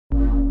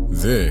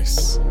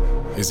This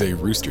is a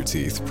Rooster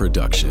Teeth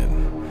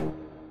production.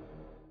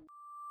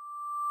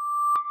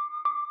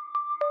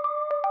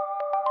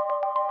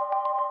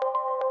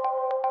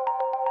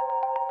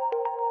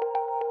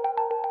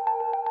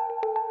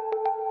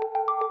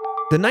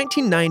 The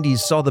 1990s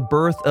saw the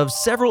birth of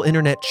several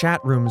internet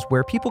chat rooms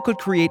where people could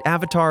create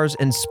avatars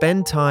and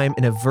spend time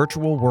in a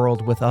virtual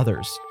world with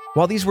others.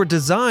 While these were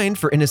designed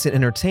for innocent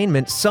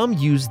entertainment, some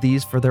used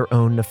these for their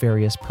own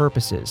nefarious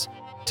purposes.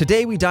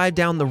 Today, we dive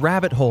down the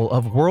rabbit hole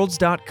of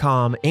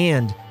Worlds.com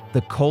and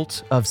the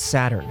cult of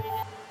Saturn.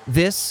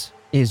 This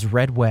is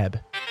Red Web.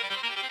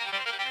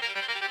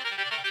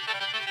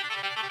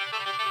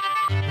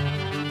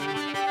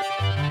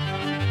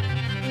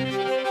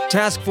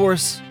 Task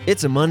Force,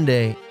 it's a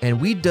Monday,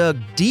 and we dug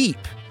deep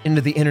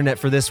into the internet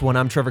for this one.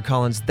 I'm Trevor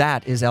Collins.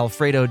 That is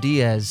Alfredo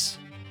Diaz.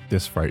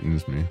 This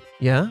frightens me.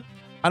 Yeah?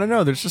 I don't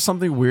know. There's just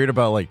something weird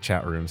about like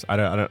chat rooms. I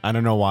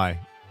don't know why.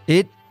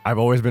 I've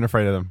always been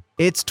afraid of them.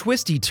 It's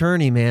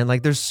twisty-turny, man.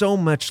 Like, there's so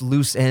much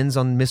loose ends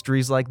on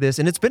mysteries like this,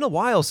 and it's been a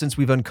while since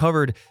we've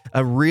uncovered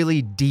a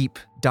really deep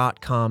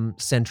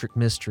 .com-centric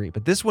mystery.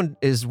 But this one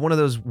is one of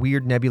those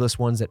weird, nebulous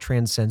ones that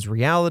transcends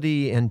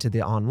reality into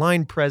the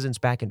online presence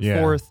back and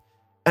forth.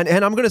 And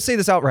I'm going to say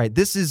this outright.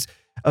 This is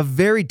a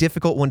very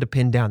difficult one to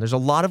pin down. There's a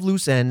lot of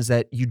loose ends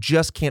that you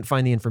just can't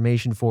find the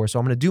information for. So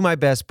I'm going to do my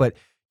best, but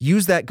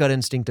use that gut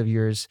instinct of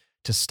yours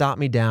to stop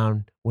me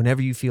down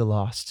whenever you feel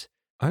lost.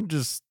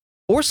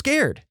 Or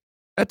scared.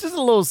 I'm just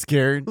a little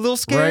scared. A little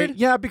scared? Right?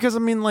 Yeah, because I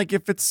mean, like,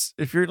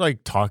 if you're like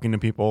talking to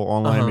people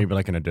online, maybe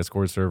like in a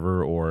Discord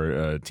server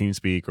or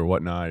TeamSpeak or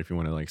whatnot, if you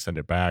want to like send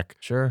it back,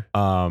 sure.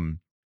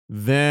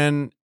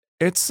 Then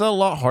it's a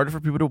lot harder for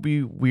people to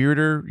be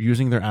weirder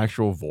using their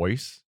actual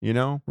voice, you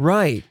know?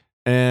 Right.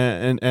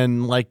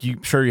 And like you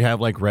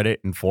have like Reddit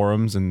and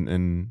forums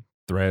and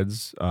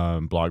threads,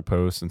 blog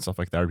posts and stuff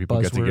like that where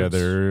people get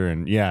together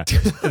and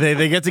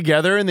they get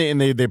together and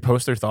they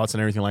post their thoughts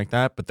and everything like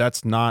that, but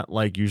that's not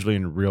like usually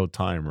in real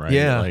time, right?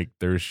 Yeah. Like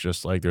there's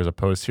a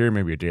post here,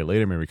 maybe a day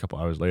later, maybe a couple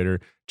hours later.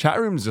 Chat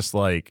room's just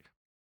like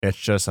it's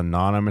just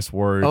anonymous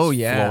words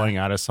flowing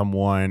out of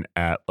someone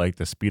at like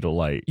the speed of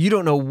light. You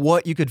don't know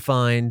what you could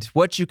find,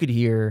 what you could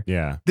hear.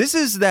 Yeah. This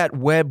is that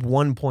Web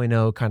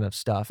 1.0 kind of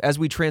stuff as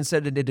we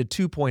transcended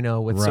into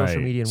 2.0 with social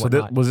media and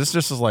whatnot. So was this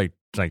just as like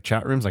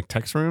chat rooms, like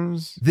text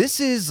rooms? This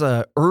is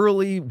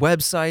early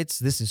websites.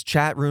 This is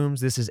chat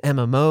rooms. This is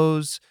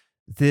MMOs.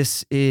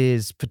 This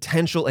is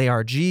potential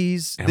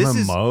ARGs.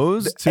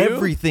 MMOs this is too?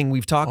 Everything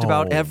we've talked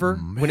about ever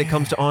when it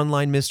comes to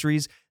online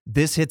mysteries.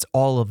 This hits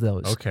all of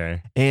those.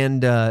 Okay.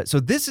 And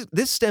so this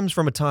stems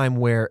from a time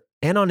where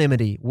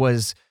anonymity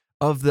was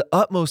of the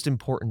utmost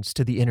importance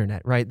to the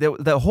internet, right?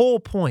 The whole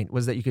point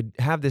was that you could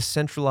have this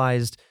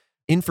centralized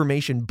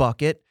information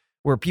bucket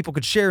where people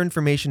could share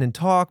information and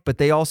talk, but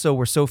they also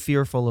were so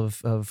fearful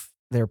of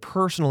their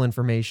personal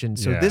information.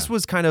 So this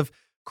was kind of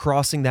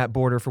crossing that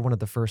border for one of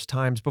the first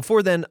times.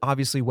 Before then,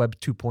 obviously, Web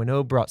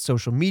 2.0 brought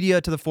social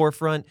media to the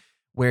forefront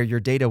where your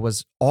data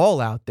was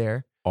all out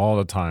there. All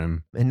the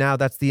time. And now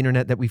that's the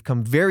internet that we've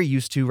come very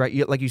used to,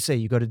 right? Like you say,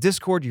 you go to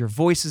Discord, your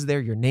voice is there,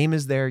 your name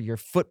is there, your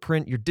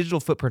footprint, your digital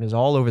footprint is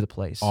all over the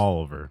place. All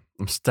over.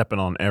 I'm stepping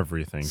on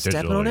everything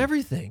Stepping on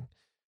everything.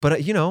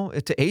 But,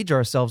 to age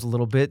ourselves a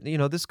little bit,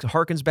 this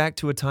harkens back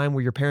to a time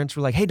where your parents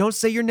were like, hey, don't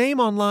say your name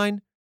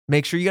online.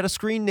 Make sure you got a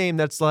screen name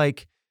that's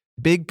like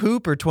Big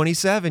Poop or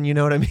 27, you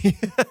know what I mean?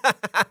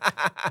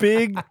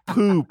 Big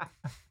Poop.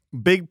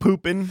 Big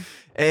Poopin'.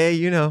 Hey,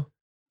 your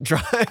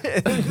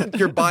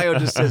bio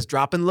just says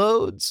dropping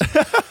loads.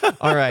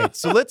 All right,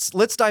 so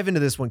let's dive into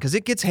this one because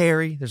it gets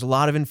hairy. There's a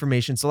lot of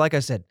information. So like I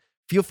said,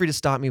 feel free to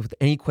stop me with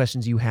any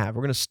questions you have.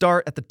 We're going to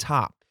start at the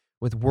top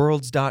with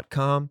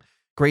Worlds.com.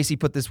 Gracie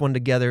put this one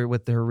together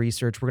with her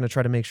research. We're going to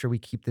try to make sure we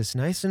keep this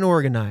nice and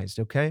organized,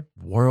 okay?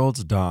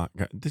 Worlds.com.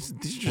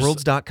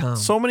 Worlds.com.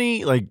 So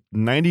many, like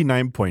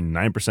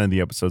 99.9% of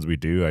the episodes we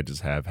do, I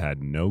just have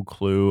had no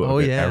clue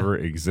of it ever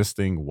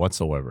existing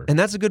whatsoever. And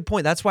that's a good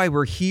point. That's why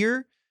we're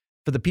here.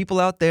 For the people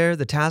out there,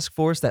 the task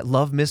force that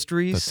love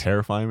mysteries. That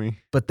terrify me.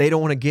 But they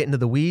don't want to get into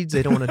the weeds.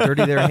 They don't want to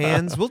dirty their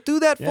hands. We'll do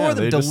that for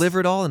them.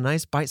 Deliver it all in a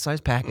nice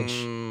bite-sized package.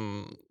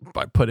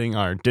 By putting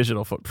our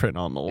digital footprint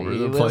on all over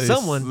the place.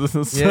 Someone.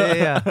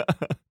 Yeah.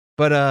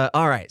 But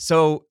all right.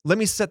 So let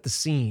me set the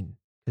scene.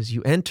 As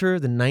you enter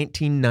the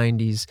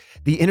 1990s,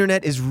 the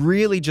internet is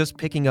really just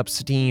picking up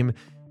steam,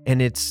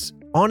 and it's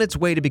on its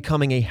way to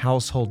becoming a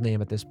household name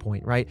at this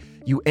point, right?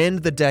 You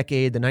end the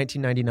decade, the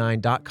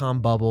 1999 .com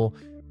bubble,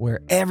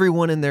 where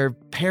everyone and their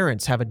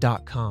parents have a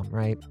 .com,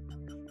 right?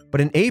 But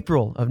in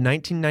April of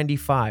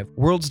 1995,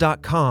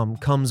 Worlds.com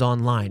comes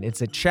online.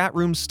 It's a chat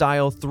room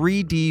style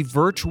 3D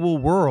virtual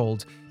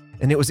world,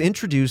 and it was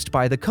introduced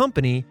by the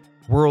company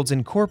Worlds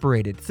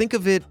Incorporated. Think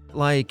of it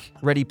like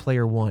Ready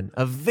Player One,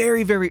 a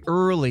very, very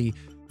early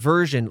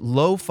version,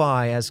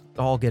 lo-fi as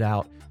all get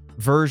out,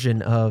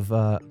 version of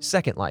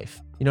Second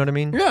Life. You know what I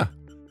mean? Yeah,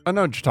 I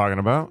know what you're talking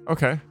about.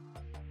 Okay.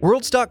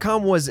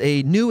 Worlds.com was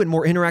a new and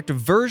more interactive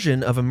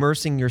version of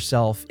immersing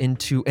yourself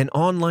into an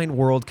online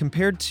world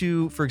compared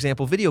to, for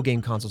example, video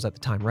game consoles at the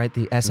time, right?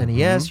 The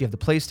SNES, you have the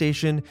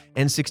PlayStation,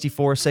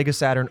 N64, Sega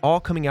Saturn, all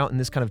coming out in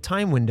this kind of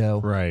time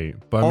window. Right.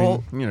 But I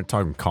mean,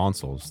 talking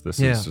consoles, this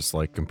is just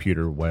like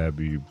computer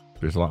web.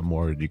 There's a lot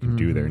more you can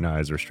do there, not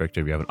as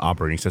restrictive. You have an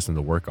operating system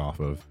to work off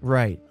of.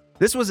 Right.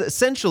 This was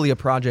essentially a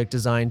project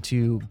designed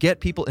to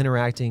get people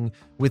interacting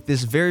with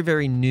this very,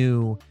 very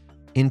new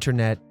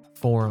internet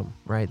forum,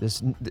 right?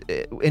 This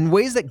in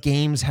ways that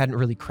games hadn't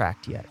really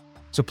cracked yet.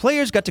 So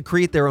players got to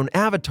create their own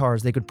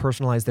avatars. They could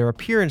personalize their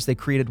appearance. They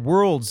created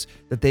worlds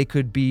that they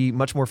could be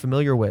much more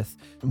familiar with.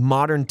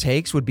 Modern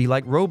takes would be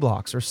like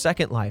Roblox or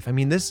Second Life. I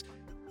mean, this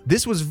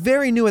was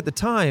very new at the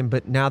time,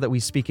 but now that we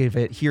speak of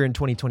it here in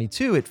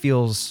 2022, it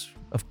feels,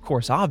 of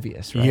course,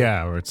 obvious, right?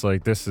 Yeah, where it's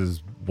like, this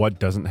is what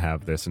doesn't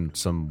have this in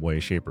some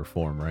way, shape, or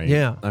form, right?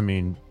 Yeah. I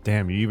mean,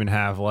 damn, you even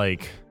have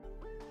like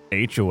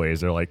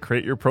HOAs. They're like,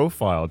 create your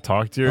profile,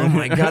 talk to your. Oh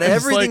my god,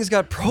 everything's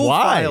got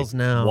profiles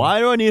now. Why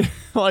do I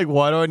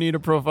need a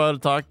profile to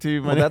talk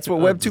to? Well, that's what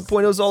Web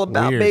 2.0 is all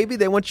about, baby.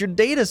 They want your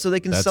data so they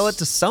can sell it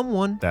to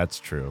someone. That's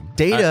true.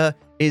 Data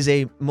is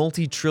a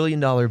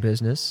multi-trillion-dollar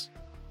business,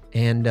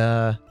 and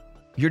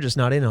you're just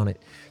not in on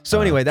it. So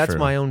anyway, that's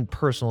my own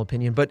personal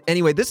opinion. But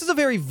anyway, this is a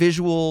very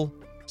visual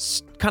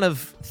kind of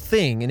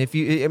thing.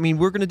 And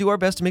we're going to do our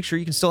best to make sure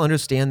you can still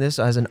understand this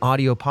as an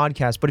audio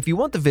podcast. But if you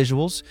want the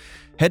visuals,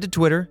 head to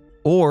Twitter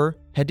or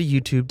head to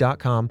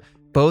youtube.com,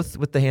 both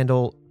with the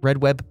handle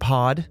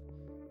RedWebPod,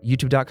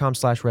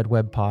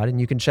 youtube.com/RedWebPod, and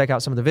you can check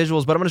out some of the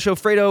visuals. But I'm going to show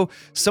Fredo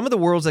some of the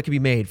worlds that can be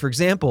made. For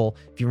example,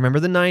 if you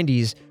remember the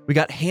 90s, we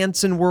got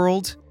Hanson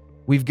World,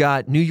 we've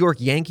got New York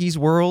Yankees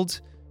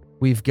World,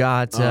 we've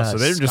got so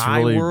they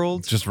Sky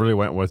World. Just really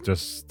went with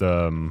just,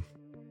 oh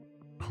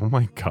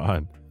my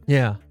God.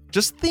 Yeah.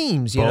 Just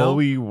themes, you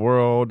Bowie know?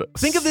 World,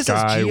 Think of this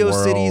Sky as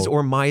GeoCities World.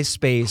 or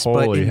MySpace,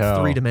 Holy but in hell.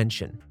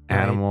 3-dimension. Right?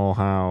 Animal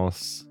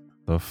House,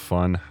 the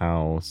Fun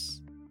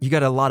House, You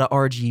got a lot of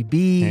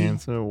RGB.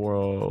 Hanson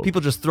World.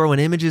 People just throwing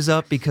images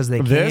up because they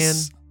can.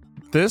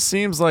 This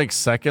seems like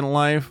Second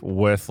Life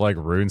with like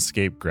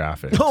RuneScape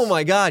graphics. Oh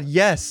my God,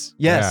 yes.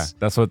 Yeah,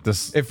 that's what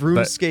this. If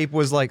RuneScape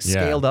was like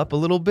scaled up a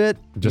little bit.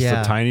 Just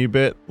a tiny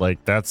bit,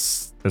 like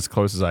that's as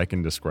close as I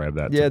can describe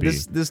that to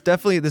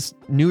be. This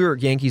New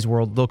York Yankees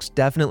world looks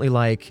definitely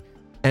like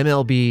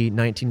MLB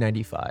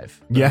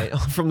 1995. Right?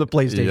 From the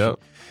PlayStation. Yep.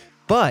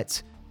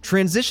 But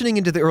transitioning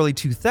into the early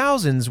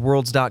 2000s,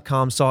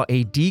 Worlds.com saw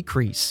a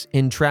decrease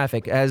in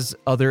traffic as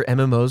other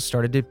MMOs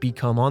started to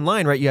become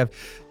online, right? You have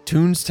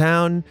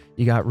Toonstown,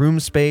 you got Room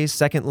Space,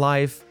 Second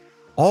Life,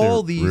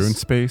 all these... Rune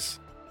Space?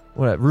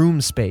 What? Room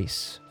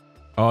Space.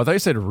 Oh, I thought you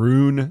said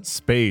Rune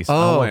Space.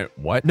 Oh, wait,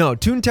 what? No,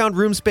 Toontown,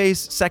 Room Space,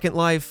 Second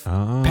Life,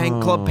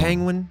 Club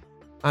Penguin,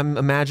 I'm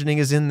imagining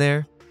is in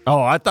there.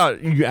 Oh, I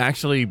thought you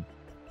actually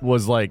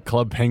was like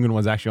Club Penguin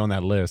was actually on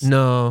that list.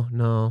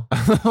 No.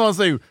 I was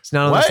like, it's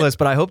not on this list,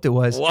 but I hoped it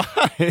was.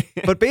 Why?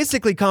 But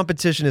basically,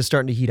 competition is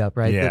starting to heat up,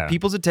 right? Yeah.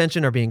 People's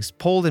attention are being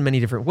pulled in many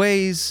different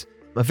ways.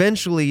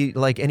 Eventually,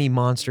 like any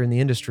monster in the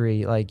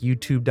industry, like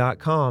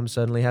YouTube.com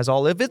suddenly has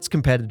all of its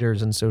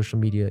competitors in social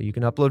media. You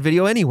can upload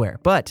video anywhere.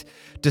 But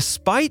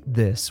despite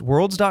this,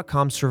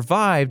 Worlds.com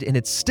survived, and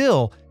it's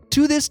still,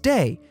 to this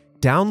day,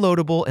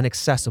 downloadable and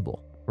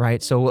accessible,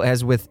 right? So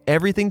as with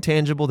everything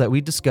tangible that we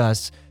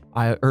discuss,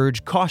 I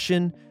urge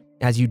caution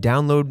as you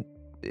download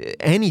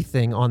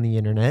anything on the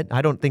internet.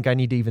 I don't think I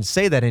need to even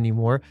say that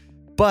anymore,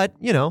 but,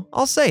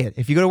 I'll say it.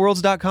 If you go to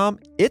Worlds.com,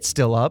 it's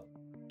still up.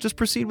 Just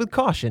proceed with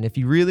caution if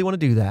you really want to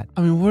do that.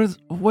 I mean,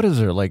 what is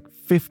there, like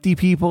 50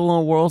 people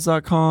on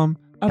Worlds.com?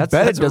 That's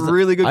a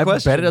really good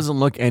question. I bet it doesn't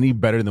look any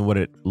better than what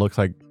it looks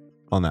like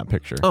on that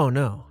picture. Oh,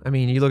 no. I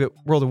mean, you look at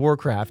World of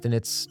Warcraft and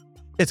it's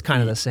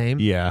kind of the same.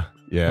 Yeah.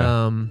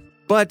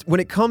 But when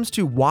it comes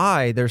to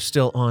why they're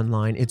still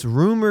online, it's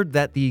rumored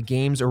that the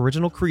game's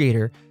original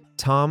creator,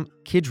 Tom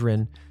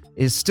Kidron,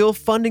 is still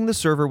funding the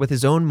server with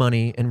his own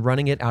money and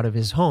running it out of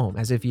his home,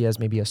 as if he has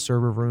maybe a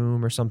server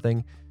room or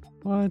something.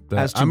 What?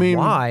 As to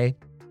why?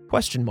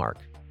 Question mark.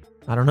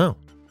 I don't know.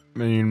 I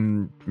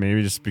mean,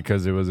 maybe just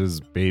because it was his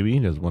baby, he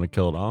doesn't want to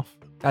kill it off.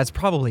 That's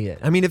probably it.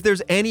 I mean, if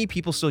there's any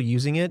people still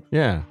using it,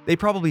 they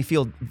probably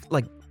feel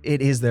like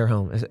it is their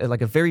home,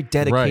 like a very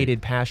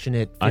dedicated,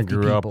 passionate 50 I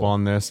grew up people.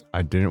 on this.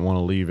 I didn't want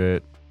to leave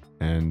it,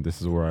 and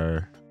this is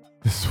where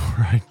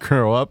I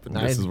grow up, and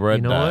this is where I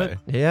die. What?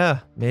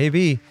 Yeah,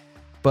 maybe.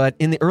 But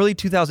in the early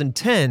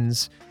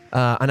 2010s,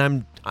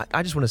 and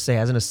I just want to say,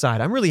 as an aside,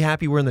 I'm really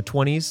happy we're in the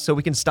 20s, so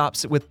we can stop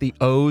with the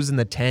O's and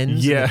the 10s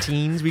and the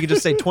teens. We can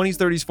just say 20s,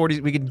 30s,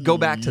 40s. We can go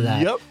back to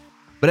that. Yep.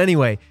 But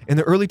anyway, in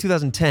the early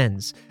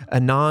 2010s,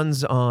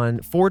 Anons on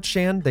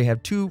 4chan, they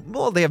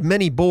have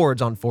many boards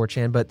on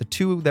 4chan, but the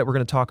two that we're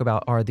going to talk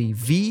about are the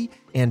V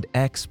and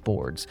X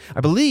boards.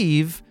 I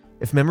believe,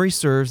 if memory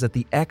serves, that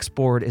the X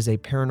board is a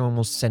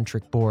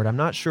paranormal-centric board. I'm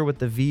not sure what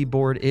the V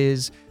board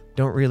is.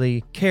 Don't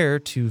really care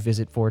to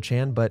visit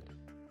 4chan, but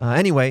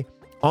anyway,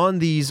 on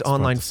these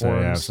online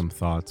forums. I have some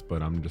thoughts,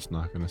 but I'm just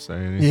not going to say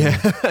anything.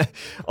 Yeah.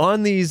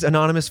 On these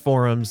anonymous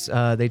forums,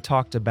 they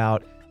talked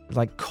about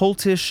like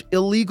cultish,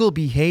 illegal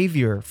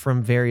behavior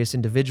from various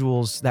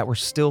individuals that were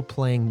still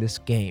playing this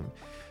game.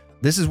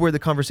 This is where the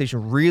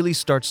conversation really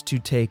starts to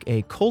take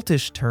a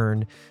cultish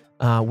turn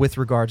with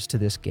regards to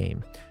this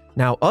game.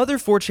 Now, other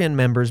 4chan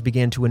members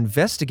began to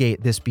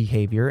investigate this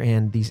behavior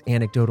and these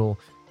anecdotal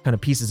kind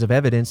of pieces of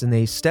evidence, and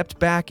they stepped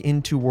back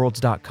into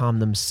Worlds.com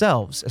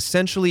themselves,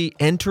 essentially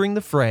entering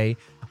the fray.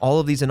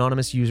 All of these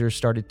anonymous users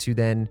started to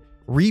then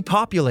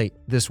repopulate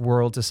this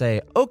world to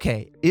say,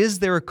 okay, is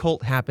there a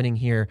cult happening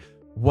here?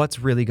 What's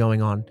really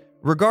going on?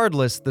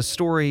 Regardless, the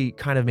story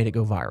kind of made it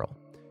go viral.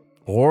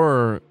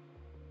 Or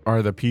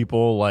are the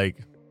people like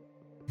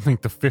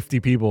the 50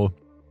 people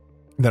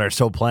that are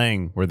still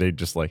playing where they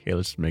just like, hey,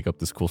 let's make up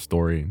this cool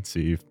story and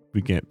see if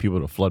we can get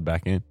people to flood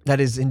back in? That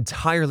is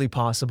entirely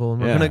possible.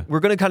 And we're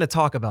gonna kind of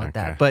talk about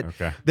that. But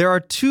there are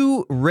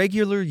two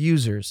regular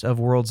users of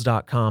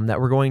Worlds.com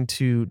that we're going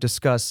to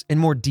discuss in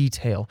more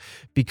detail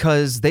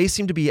because they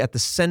seem to be at the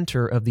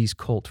center of these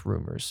cult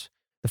rumors.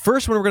 The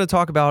first one we're going to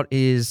talk about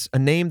is a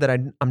name that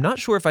I'm not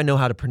sure if I know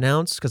how to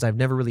pronounce because I've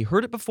never really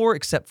heard it before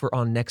except for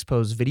on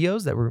Nexpo's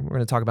videos that we're going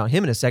to talk about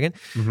him in a second.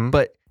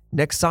 But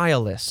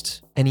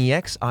Nexialist,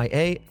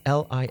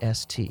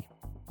 Nexialist.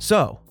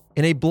 So,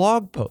 in a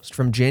blog post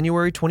from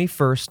January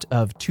 21st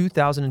of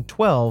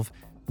 2012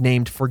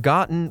 named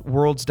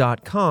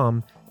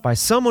ForgottenWorlds.com by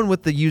someone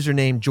with the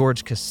username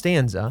George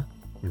Costanza,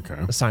 a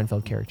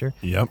Seinfeld character.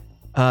 Yep.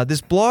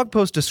 This blog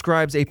post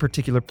describes a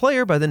particular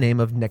player by the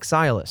name of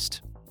Nexialist.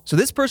 So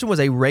this person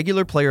was a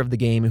regular player of the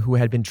game who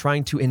had been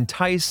trying to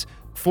entice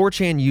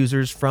 4chan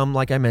users from,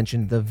 like I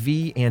mentioned, the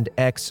V and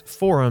X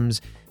forums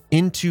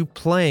into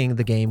playing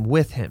the game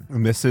with him.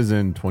 And this is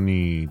in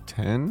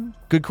 2010?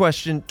 Good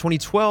question.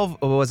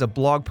 2012 was a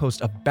blog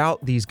post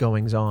about these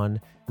goings on.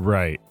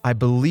 Right. I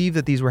believe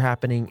that these were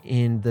happening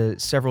in the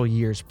several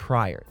years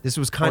prior. This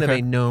was kind of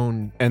a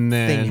known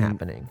thing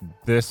happening.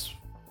 This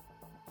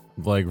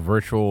like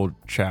virtual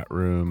chat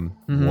room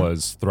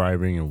was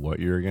thriving in what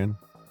year again?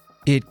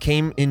 It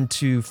came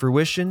into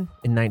fruition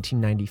in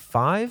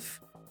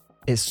 1995.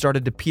 It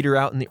started to peter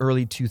out in the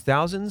early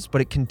 2000s, but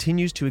it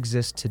continues to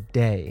exist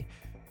today.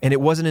 And it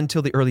wasn't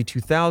until the early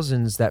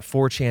 2000s that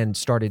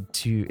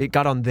 4chan it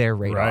got on their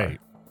radar. Right.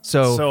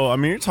 So I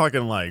mean, you're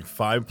talking like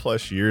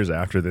 5+ years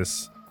after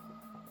this,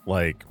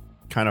 like,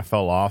 kind of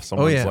fell off.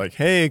 Someone's like,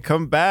 hey,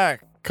 come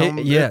back.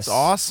 It's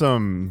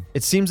awesome.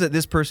 It seems that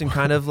this person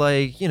kind of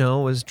like,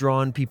 was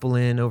drawing people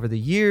in over the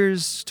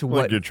years to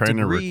what you're trying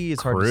degree,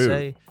 it's hard to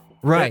say.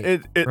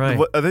 Right. Right.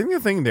 I think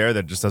the thing there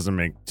that just doesn't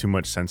make too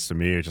much sense to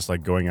me is just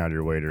like going out of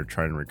your way to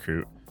try and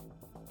recruit.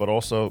 But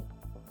also,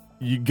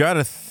 you got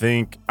to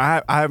think,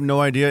 I have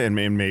no idea, and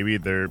maybe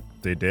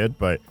they did,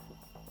 but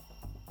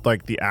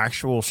like the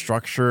actual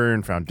structure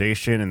and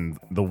foundation and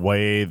the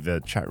way the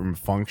chat room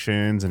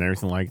functions and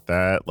everything like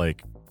that,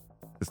 like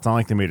it's not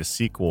like they made a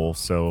sequel.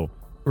 So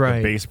the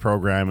base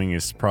programming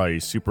is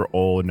probably super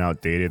old and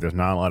outdated. There's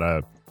not a lot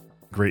of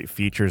great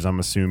features, I'm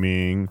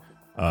assuming.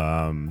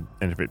 And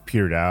if it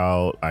petered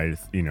out,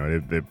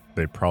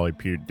 they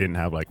probably didn't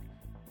have like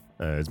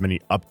as many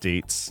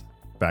updates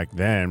back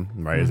then,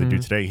 right? As they do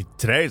today.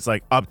 Today it's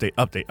like update.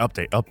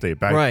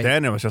 Back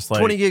then it was just like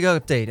 20 gig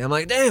update. I'm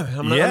like, damn,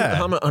 I'm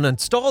gonna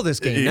uninstall this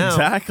game now.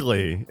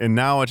 Exactly. And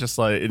now it's just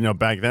like,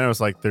 back then it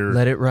was like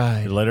let it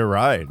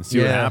ride and see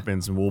what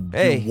happens, and we'll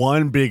do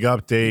one big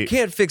update. You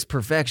can't fix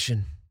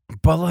perfection.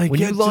 But like when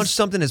you launch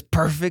something as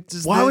perfect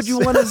as why would you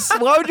want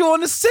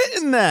to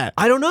sit in that?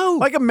 I don't know.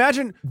 Like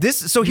imagine this.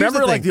 So here's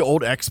remember the like the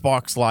old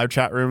Xbox live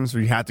chat rooms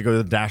where you had to go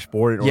to the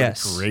dashboard in order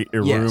to create a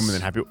room and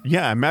then have people.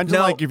 Yeah, imagine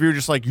like if you're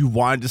just like you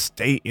wanted to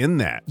stay in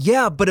that.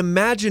 Yeah, but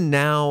imagine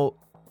now.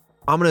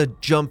 I'm gonna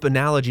jump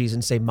analogies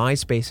and say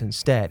MySpace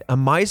instead. A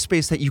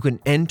MySpace that you can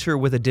enter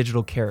with a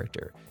digital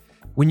character.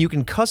 When you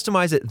can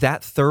customize it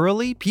that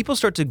thoroughly, people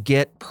start to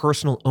get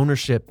personal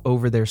ownership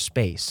over their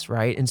space,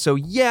 right? And so,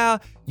 yeah,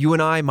 you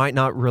and I might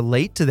not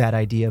relate to that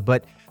idea,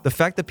 but the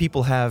fact that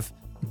people have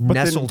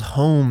nestled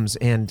homes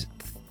and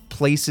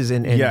places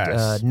and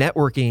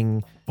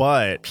networking,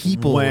 but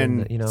people,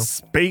 when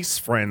Space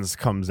Friends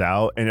comes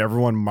out and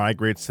everyone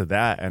migrates to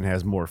that and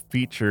has more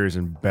features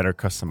and better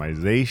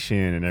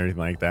customization and everything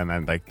like that,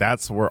 and like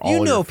that's where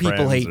all your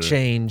people hate are.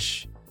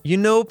 Change.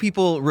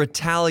 People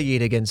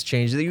retaliate against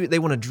change. They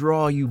want to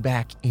draw you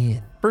back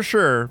in. For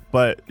sure,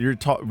 but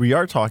we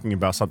are talking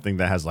about something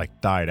that has like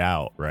died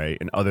out, right?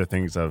 And other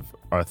things are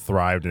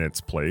thrived in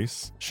its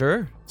place.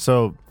 Sure.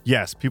 So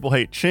yes, people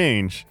hate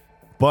change,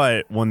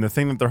 but when the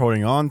thing that they're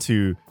holding on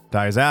to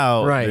dies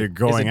out, they're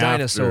going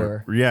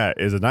after.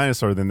 Is a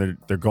dinosaur. Then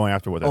they're going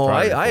after what they're.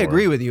 I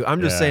agree with you.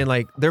 I'm just saying,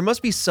 like, there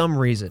must be some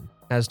reason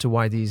as to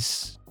why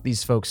these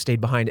folks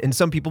stayed behind. And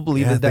some people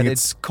believe that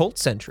it's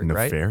cult-centric,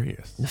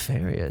 nefarious. Right?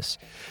 Nefarious.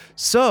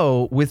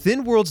 So,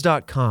 within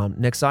Worlds.com,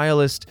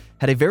 Nexialist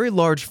had a very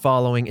large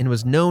following and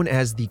was known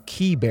as the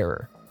key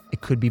bearer. It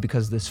could be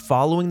because of this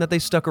following that they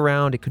stuck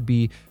around. It could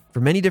be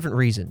for many different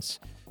reasons.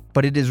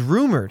 But it is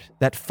rumored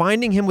that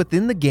finding him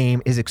within the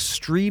game is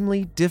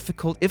extremely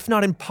difficult, if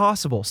not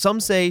impossible. Some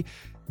say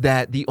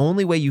that the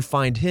only way you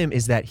find him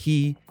is that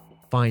he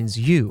finds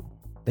you,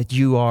 that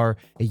you are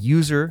a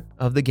user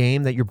of the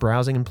game, that you're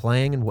browsing and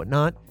playing and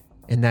whatnot,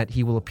 and that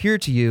he will appear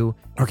to you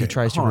if he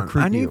tries to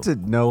recruit you. I need to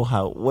know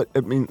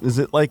is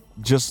it like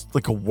just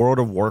like a World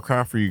of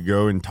Warcraft where you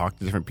go and talk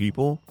to different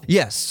people?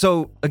 Yes.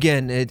 So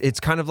again, it's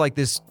kind of like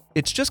this,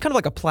 it's just kind of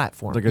like a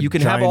platform. Like you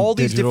can have all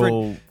these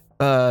different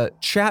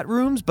chat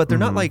rooms, but they're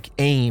not like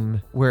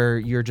AIM where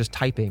you're just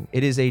typing.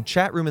 It is a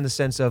chat room in the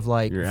sense of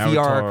like your VR.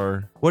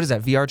 Avatar. What is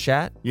that? VR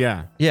chat?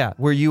 Yeah. Yeah,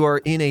 where you are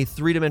in a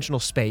three-dimensional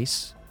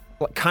space,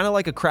 kind of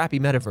like a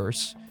crappy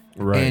metaverse.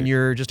 Right. And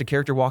you're just a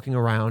character walking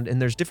around,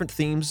 and there's different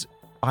themes,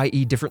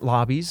 i.e. different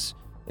lobbies.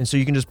 And so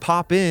you can just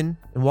pop in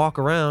and walk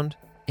around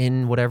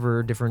in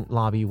whatever different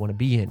lobby you want to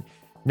be in.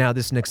 Now,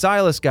 this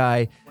Nexylus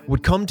guy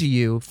would come to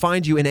you,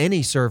 find you in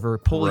any server,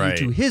 pull you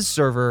to his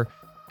server,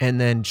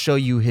 and then show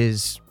you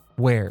his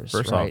wares.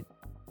 First right?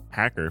 off,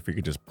 hacker, if he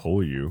could just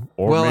pull you.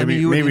 Or well, maybe, I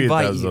mean, you would maybe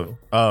invite it does. you.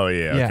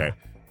 Okay.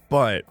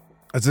 But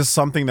is this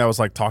something that was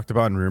like talked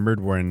about and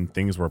rumored when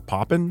things were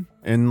popping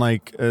in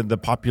like the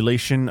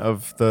population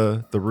of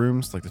the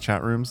rooms, like the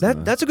chat rooms?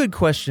 That's a good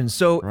question.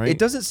 So it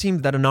doesn't seem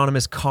that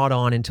Anonymous caught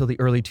on until the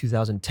early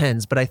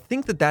 2010s, but I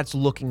think that that's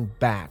looking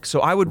back.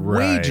 So I would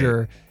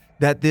wager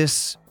that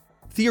this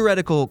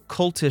theoretical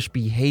cultish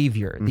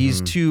behavior,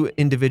 these two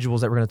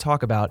individuals that we're going to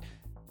talk about,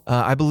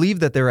 I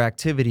believe that their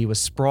activity was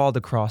sprawled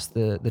across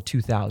the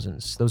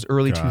 2000s, those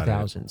early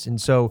 2000s.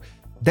 And so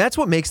that's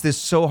what makes this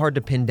so hard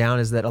to pin down,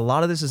 is that a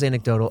lot of this is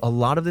anecdotal. A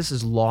lot of this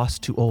is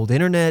lost to old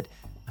internet.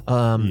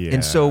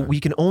 And so we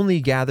can only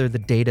gather the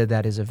data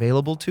that is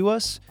available to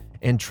us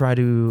and try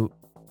to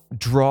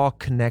draw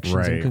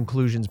connections and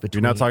conclusions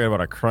between. You're not talking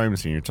about a crime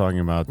scene. You're talking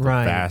about the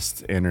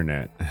vast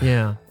internet.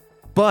 Yeah.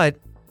 But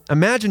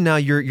imagine now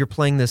you're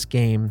playing this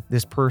game.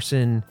 This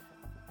person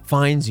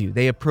finds you.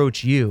 They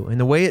approach you. And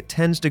the way it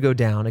tends to go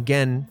down,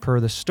 again, per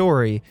the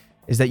story,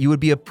 is that you would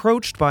be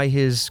approached by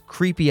his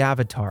creepy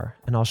avatar.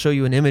 And I'll show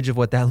you an image of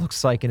what that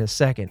looks like in a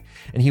second.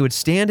 And he would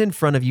stand in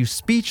front of you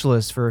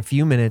speechless for a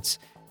few minutes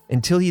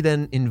until he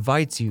then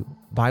invites you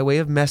by way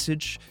of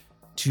message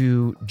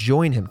to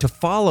join him, to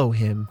follow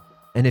him.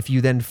 And if you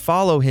then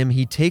follow him,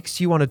 he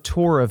takes you on a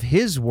tour of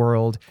his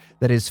world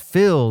that is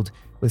filled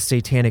with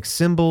satanic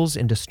symbols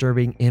and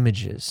disturbing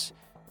images.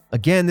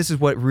 Again, this is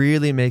what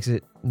really makes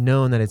it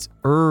known that it's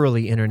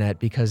early internet,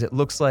 because it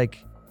looks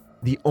like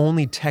the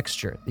only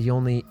texture, the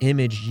only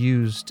image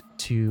used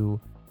to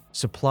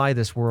supply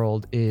this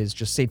world is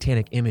just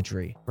satanic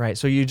imagery, right?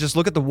 So you just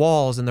look at the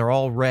walls and they're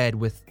all red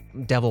with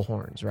devil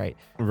horns, right?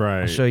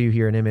 Right. I'll show you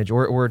here an image,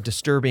 or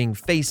disturbing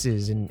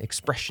faces and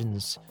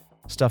expressions,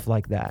 stuff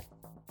like that.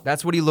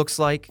 That's what he looks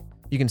like.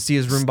 You can see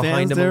his room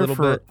behind him a little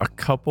bit. A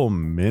couple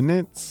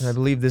minutes. And I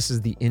believe this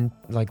is the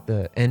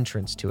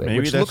entrance to it, maybe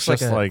which looks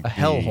like a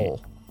hellhole.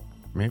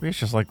 Maybe it's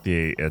just like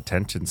the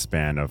attention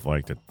span of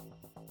like the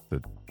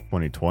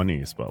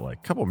 2020s, but like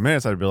a couple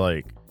minutes, I'd be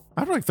like,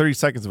 after like 30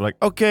 seconds, I'd be like,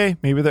 okay,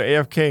 maybe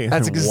they're AFK.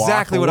 That's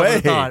exactly what I would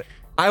have thought.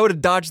 I would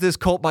have dodged this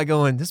cult by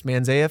going, this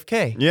man's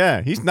AFK.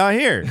 Yeah, he's not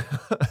here.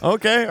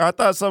 Okay, I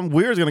thought something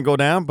weird was going to go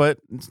down, but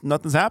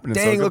nothing's happening.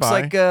 Dang, so looks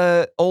like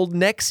old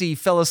Nexy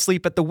fell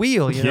asleep at the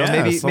wheel. You know,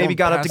 maybe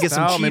got up to get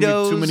some Cheetos. Maybe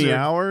too many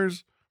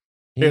hours.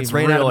 It's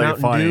really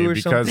funny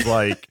because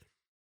like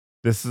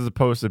this is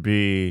supposed to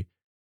be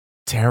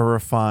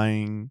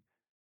terrifying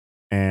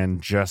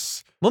and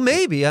just. Well,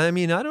 maybe. I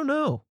mean, I don't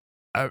know.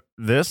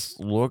 This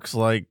looks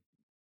like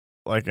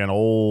an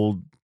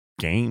old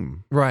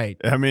game. Right.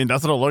 I mean,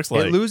 that's what it looks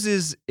like. It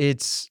loses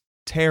its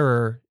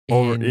terror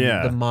in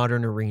the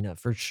modern arena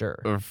for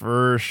sure.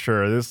 For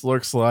sure. This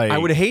looks like I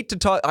would hate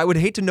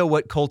to know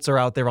what cults are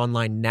out there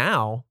online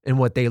now and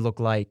what they look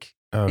like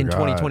in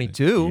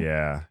 2022.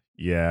 Yeah.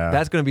 Yeah.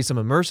 That's going to be some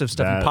immersive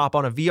stuff. You pop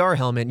on a VR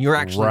helmet and you're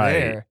actually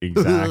there.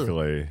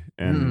 Exactly.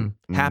 And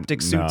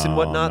haptic suits and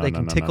whatnot. They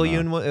can tickle you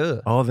and what.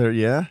 Oh, there.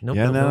 Yeah. Nope,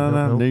 yeah.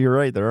 No, You're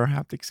right. There are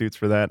haptic suits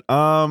for that.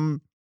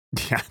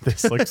 Yeah,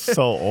 this looks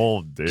so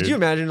old, dude. Could you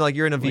imagine like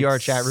you're in a VR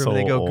chat room and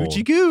they go,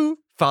 Gucci goo,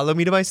 follow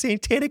me to my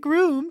satanic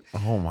room.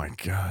 Oh my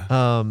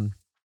God.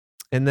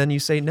 And then you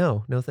say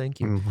no, thank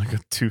you. Like a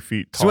 2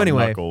 feet tall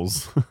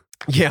knuckles.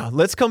 Yeah,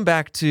 let's come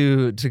back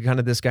to kind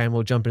of this guy and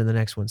we'll jump into the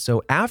next one.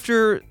 So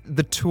after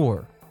the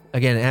tour,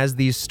 again, as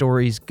these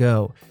stories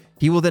go,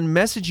 he will then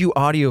message you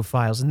audio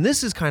files, and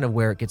this is kind of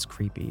where it gets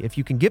creepy. If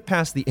you can get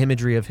past the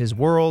imagery of his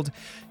world,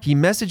 he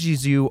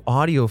messages you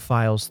audio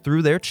files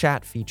through their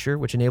chat feature,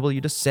 which enable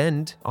you to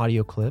send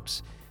audio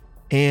clips.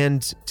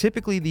 And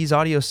typically these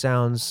audio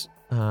sounds,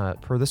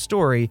 per the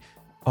story,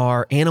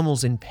 are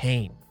animals in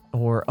pain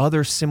or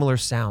other similar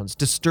sounds,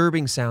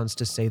 disturbing sounds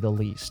to say the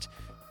least.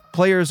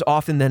 Players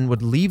often then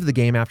would leave the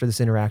game after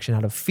this interaction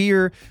out of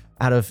fear,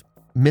 out of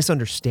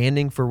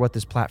misunderstanding for what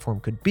this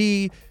platform could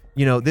be.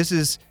 You know, this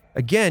is,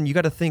 again, you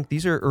got to think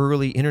these are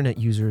early internet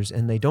users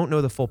and they don't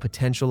know the full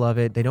potential of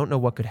it. They don't know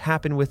what could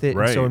happen with it.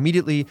 Right. And so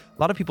immediately, a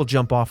lot of people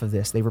jump off of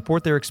this. They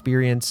report their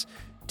experience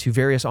to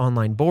various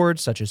online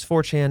boards such as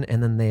 4chan,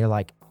 and then they're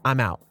like, I'm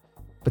out.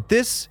 But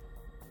this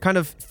kind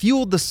of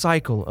fueled the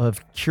cycle of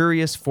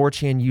curious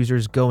 4chan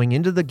users going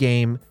into the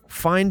game,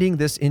 finding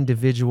this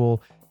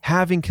individual,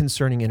 having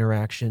concerning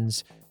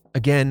interactions,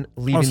 again,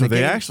 leaving the game.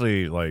 They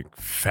actually like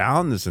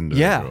found this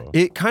individual.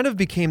 Yeah, it kind of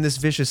became this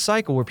vicious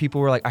cycle where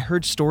people were like, I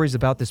heard stories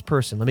about this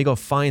person. Let me go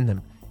find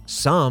them.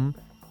 Some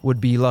would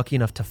be lucky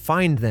enough to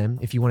find them,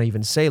 if you want to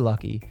even say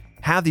lucky,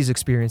 have these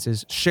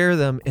experiences, share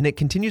them, and it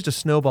continues to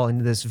snowball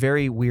into this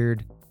very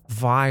weird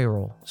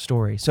viral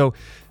story. So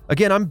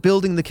again, I'm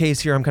building the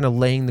case here. I'm kind of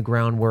laying the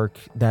groundwork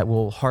that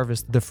we'll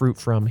harvest the fruit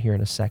from here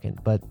in a second.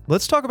 But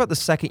let's talk about the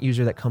second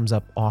user that comes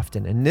up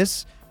often. And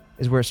this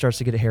is where it starts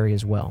to get hairy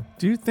as well.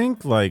 Do you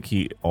think like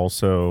he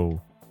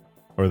also,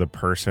 or the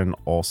person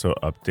also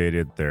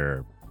updated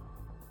their,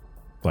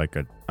 like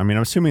I'm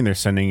assuming they're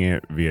sending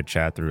it via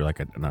chat through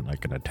like not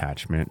like an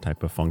attachment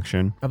type of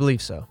function. I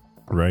believe so.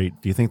 Right.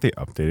 Do you think they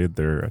updated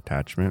their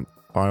attachment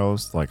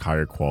files like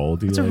higher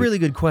quality? That's a really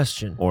good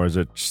question. Or is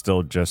it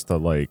still just the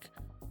like,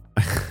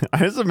 I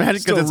just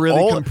imagine because it's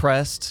really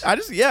compressed.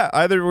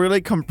 Either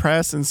really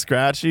compressed and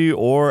scratchy,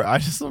 or I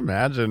just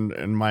imagine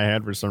in my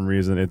head for some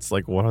reason it's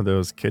like one of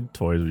those kid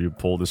toys where you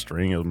pull the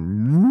string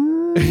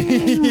and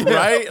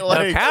right,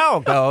 like the cow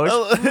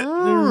goes,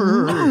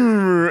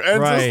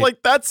 and right. just like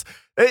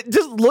it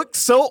just looked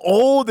so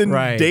old and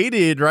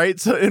dated, right?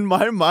 So in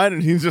my mind,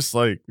 and he's just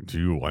like, "Do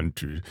you want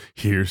to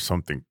hear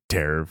something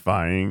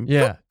terrifying?"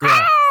 Yeah.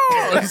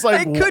 It's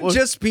like, it could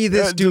just be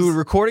this dude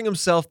recording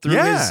himself through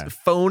his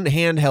phone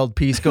handheld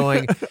piece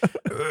going,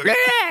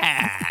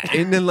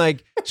 and then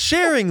like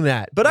sharing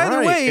that. But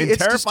either way, and it's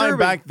terrifying disturbing.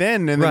 Back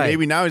then, and then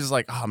maybe now he's just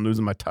like, I'm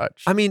losing my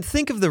touch. I mean,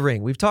 think of The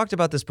Ring. We've talked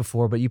about this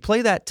before, but you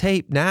play that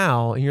tape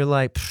now, and you're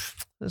like,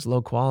 this is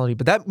low quality.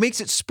 But that makes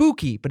it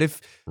spooky. But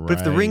if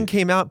The Ring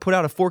came out, put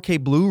out a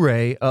 4K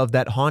Blu-ray of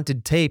that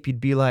haunted tape,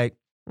 you'd be like,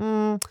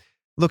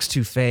 looks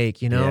too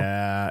fake, you know?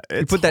 Yeah.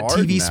 You put that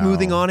TV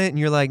smoothing on it and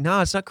you're like,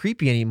 nah, it's not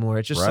creepy anymore.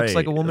 It just looks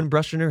like a woman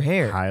brushing her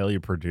hair. Highly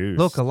produced.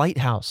 Look, a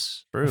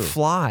lighthouse. True. A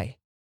fly.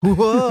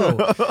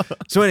 Whoa.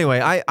 So anyway,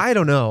 I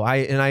don't know.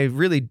 I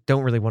really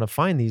don't really want to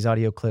find these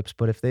audio clips,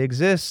 but if they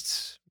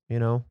exist, you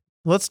know.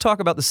 Let's talk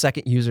about the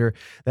second user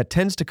that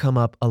tends to come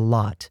up a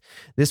lot.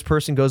 This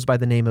person goes by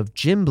the name of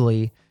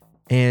Jimbly.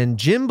 And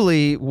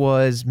Jimbly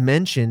was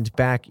mentioned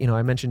back,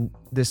 I mentioned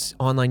this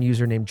online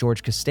user named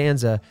George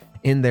Costanza.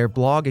 In their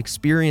blog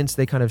experience,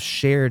 they kind of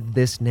shared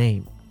this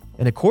name.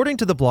 And according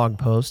to the blog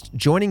post,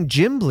 joining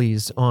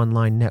Jimbly's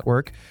online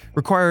network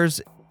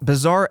requires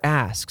bizarre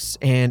asks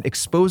and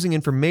exposing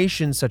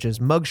information such as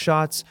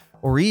mugshots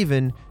or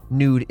even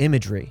nude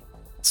imagery.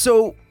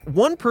 So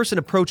one person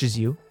approaches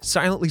you,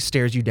 silently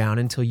stares you down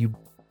until you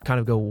kind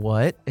of go,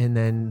 what? And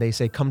then they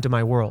say, come to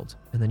my world.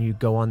 And then you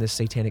go on this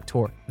satanic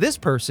tour. This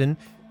person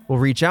will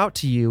reach out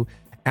to you,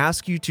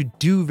 ask you to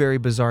do very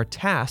bizarre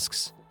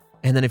tasks.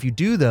 And then if you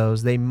do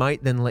those, they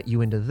might then let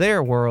you into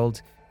their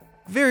world.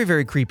 Very,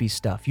 very creepy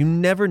stuff. You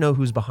never know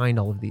who's behind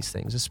all of these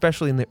things,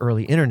 especially in the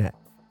early internet.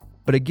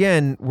 But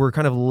again, we're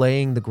kind of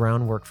laying the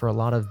groundwork for a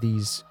lot of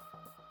these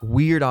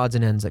weird odds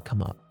and ends that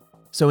come up.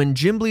 So in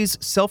Jimbly's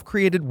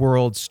self-created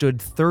world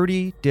stood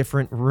 30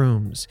 different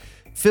rooms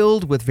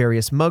filled with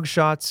various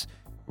mugshots.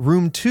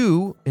 Room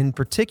 2 in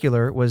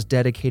particular was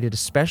dedicated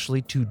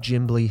especially to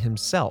Jimbly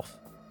himself.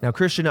 Now,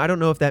 Christian, I don't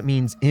know if that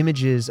means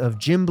images of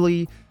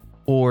Jimbly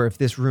or if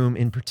this room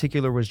in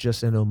particular was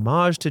just an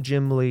homage to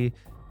Jimbly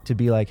to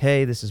be like,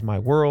 hey, this is my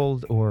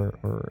world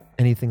or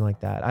anything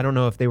like that. I don't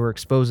know if they were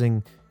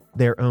exposing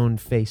their own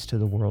face to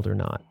the world or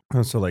not.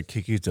 So like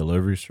Kiki's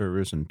Delivery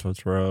Service and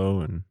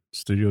Totoro and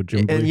Studio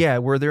Jimbly. And yeah,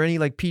 were there any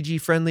like PG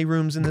friendly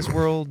rooms in this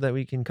world that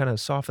we can kind of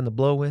soften the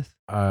blow with?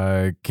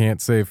 I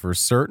can't say for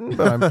certain,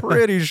 but I'm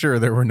pretty sure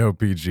there were no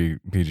PG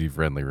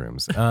friendly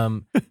rooms.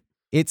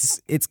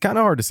 It's kind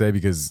of hard to say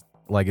because,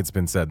 like it's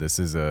been said, this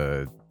is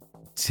a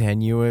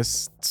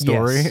tenuous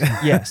story.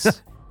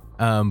 Yes.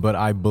 But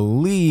I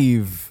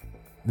believe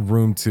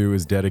Room 2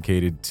 is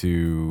dedicated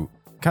to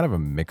kind of a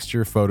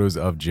mixture, photos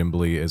of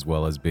Jimbly as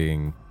well as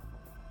being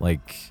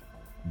like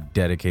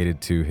dedicated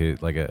to his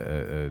like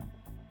a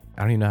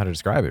I don't even know how to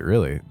describe it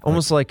really.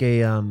 Almost like a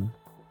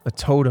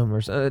totem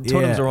or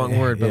totem's the wrong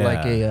word, but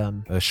like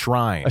a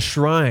shrine. A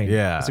shrine.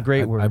 Yeah, it's a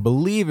great word. I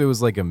believe it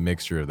was like a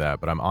mixture of that,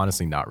 but I'm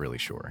honestly not really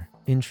sure.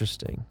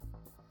 Interesting.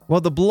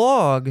 Well, the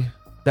blog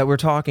that we're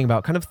talking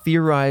about kind of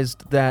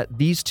theorized that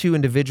these two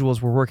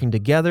individuals were working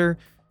together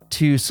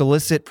to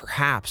solicit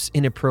perhaps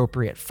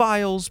inappropriate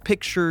files,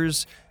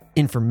 pictures,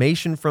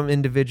 information from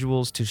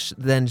individuals to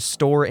then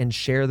store and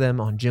share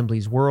them on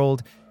Jimbly's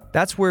world.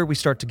 That's where we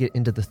start to get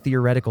into the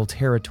theoretical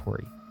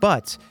territory.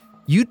 But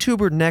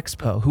YouTuber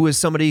Nexpo, who is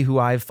somebody who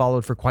I've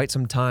followed for quite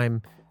some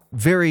time,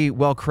 very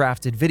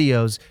well-crafted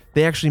videos,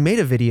 they actually made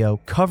a video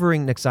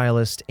covering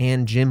Nexilist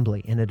and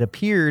Jimbly, and it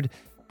appeared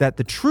that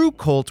the true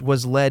cult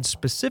was led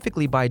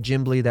specifically by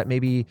Jimbly, that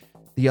maybe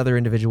the other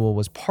individual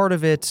was part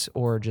of it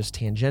or just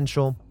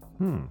tangential.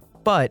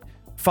 But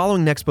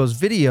following Nexpo's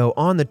video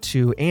on the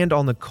two and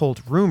on the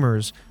cult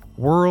rumors,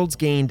 Worlds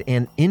gained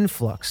an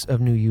influx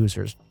of new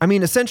users. I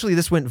mean, essentially,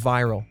 this went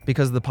viral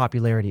because of the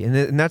popularity.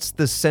 And that's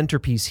the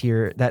centerpiece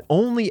here that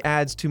only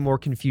adds to more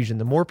confusion.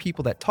 The more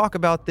people that talk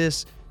about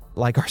this,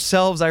 like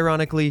ourselves,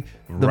 ironically,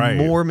 the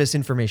more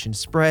misinformation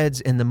spreads,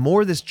 and the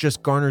more this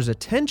just garners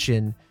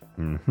attention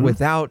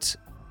without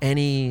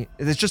any...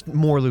 There's just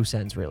more loose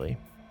ends, really.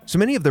 So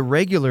many of the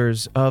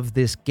regulars of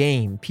this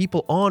game,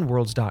 people on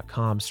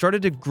Worlds.com,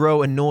 started to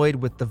grow annoyed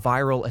with the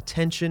viral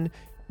attention.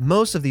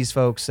 Most of these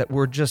folks that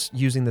were just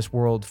using this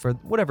world for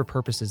whatever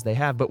purposes they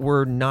have, but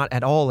were not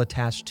at all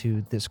attached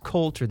to this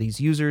cult or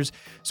these users.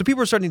 So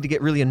people are starting to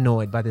get really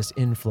annoyed by this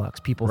influx.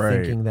 People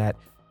thinking that,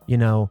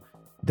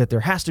 that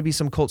there has to be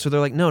some cult. So they're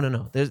like, no.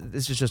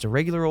 This is just a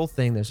regular old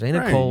thing. This ain't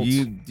a cult.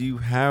 You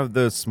have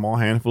the small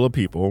handful of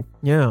people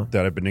that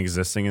have been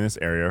existing in this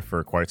area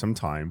for quite some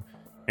time.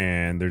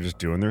 And they're just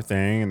doing their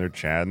thing, and they're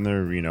chatting,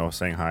 they're,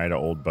 saying hi to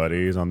old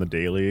buddies on the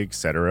daily,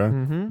 etc.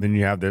 Then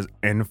you have this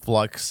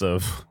influx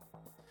of...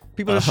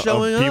 People are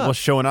showing up. People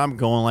showing up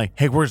going like,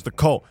 hey, where's the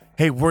cult?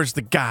 Hey, where's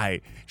the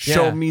guy?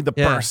 Show me the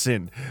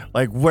person.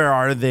 Like, where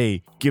are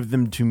they? Give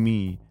them to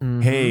me.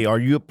 Hey, are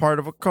you a part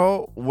of a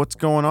cult? What's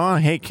going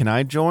on? Hey, can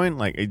I join?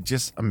 Like, I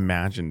just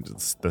imagine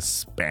the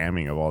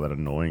spamming of all that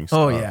annoying stuff.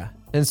 Oh, yeah.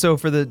 And so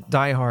for the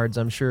diehards,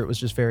 I'm sure it was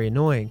just very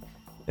annoying.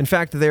 In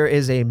fact, there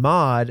is a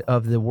mod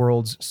of the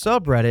Worlds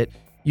subreddit,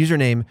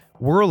 username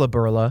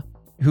Whirlaburla,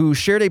 who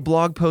shared a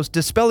blog post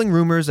dispelling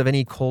rumors of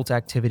any cult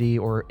activity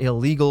or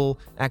illegal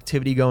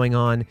activity going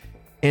on.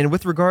 And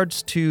with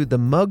regards to the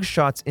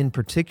mugshots in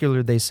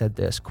particular, they said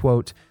this,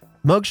 quote,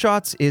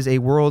 "Mugshots is a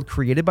world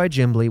created by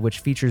Gimbly, which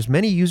features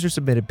many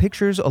user-submitted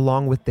pictures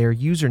along with their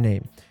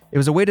username. It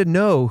was a way to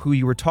know who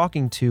you were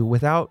talking to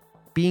without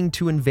being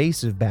too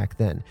invasive back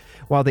then.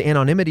 While the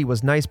anonymity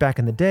was nice back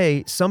in the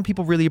day, some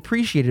people really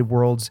appreciated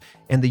Worlds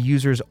and the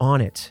users on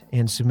it,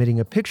 and submitting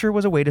a picture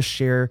was a way to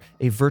share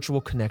a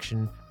virtual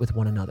connection with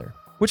one another."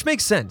 Which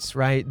makes sense,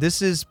 right?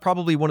 This is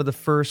probably one of the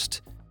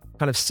first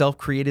kind of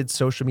self-created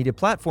social media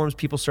platforms.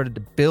 People started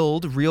to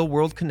build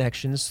real-world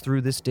connections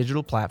through this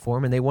digital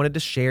platform, and they wanted to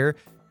share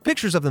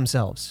pictures of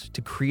themselves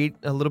to create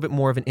a little bit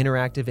more of an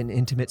interactive and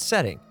intimate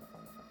setting.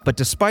 But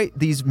despite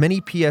these many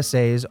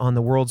PSAs on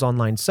the Worlds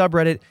Online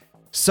subreddit,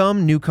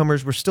 some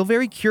newcomers were still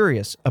very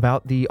curious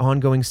about the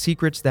ongoing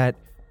secrets that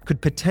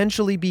could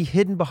potentially be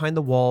hidden behind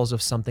the walls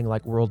of something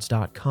like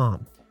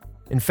Worlds.com.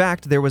 In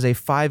fact, there was a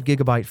 5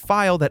 gigabyte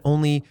file that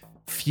only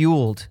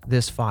fueled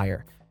this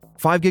fire.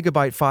 5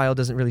 gigabyte file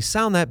doesn't really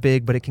sound that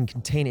big, but it can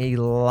contain a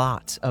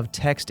lot of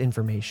text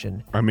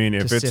information. I mean,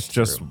 if it's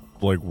just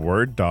like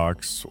Word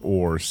docs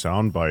or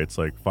sound bites,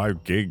 like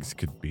 5 gigs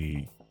could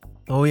be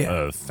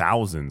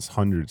thousands,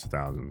 hundreds of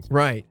thousands.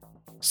 Right.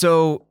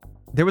 So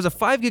there was a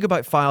 5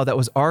 gigabyte file that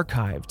was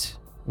archived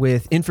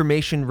with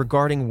information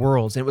regarding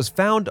Worlds, and it was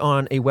found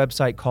on a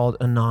website called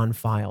Anon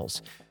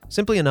Files.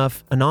 Simply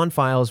enough, Anon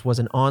Files was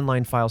an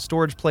online file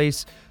storage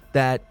place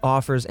that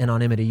offers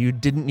anonymity. You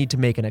didn't need to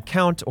make an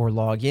account or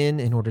log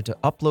in order to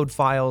upload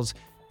files.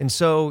 And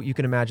so you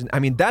can imagine, I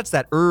mean, that's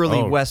that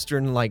early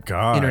Western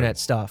internet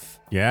stuff.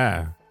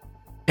 Yeah.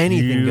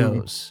 Anything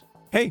goes.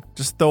 Hey,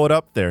 just throw it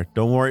up there.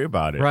 Don't worry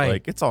about it. Right.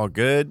 Like, it's all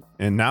good.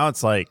 And now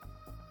it's like,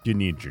 you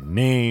need your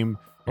name,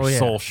 your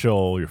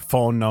social, your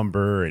phone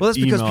number, and well, that's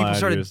because people address.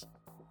 started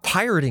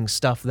pirating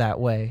stuff that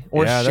way,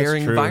 or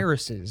sharing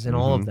viruses and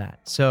all of that.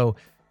 So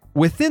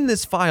within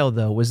this file,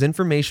 though, was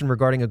information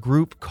regarding a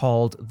group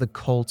called the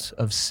Cult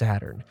of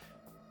Saturn.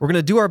 We're going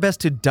to do our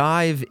best to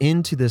dive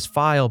into this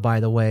file, by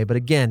the way, but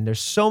again, there's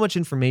so much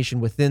information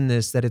within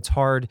this that it's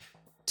hard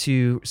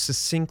to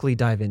succinctly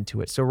dive into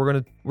it. So we're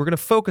going to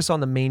focus on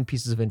the main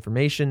pieces of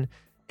information,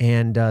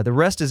 and the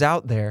rest is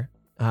out there.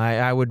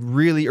 I would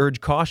really urge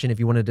caution if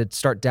you wanted to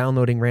start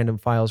downloading random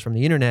files from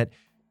the internet,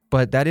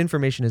 but that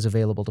information is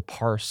available to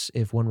parse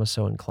if one was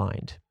so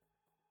inclined.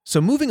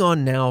 So moving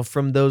on now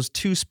from those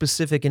two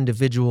specific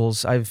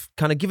individuals, I've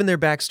kind of given their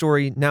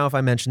backstory. Now, if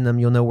I mention them,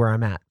 you'll know where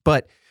I'm at.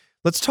 But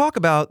let's talk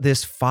about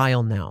this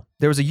file now.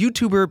 There was a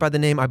YouTuber by the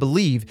name, I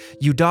believe,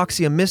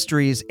 Eudoxia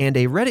Mysteries, and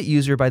a Reddit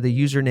user by the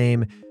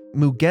username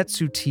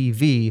Mugetsu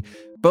TV.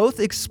 Both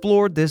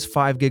explored this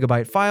 5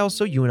 gigabyte file,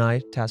 so you and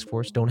I, Task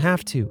Force, don't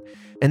have to.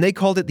 And they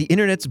called it the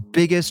internet's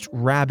biggest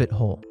rabbit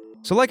hole.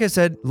 So like I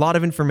said, a lot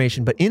of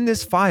information, but in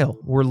this file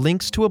were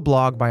links to a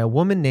blog by a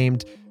woman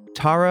named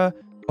Tara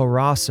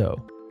Oraso,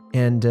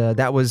 and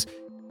that was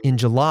in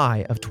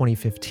July of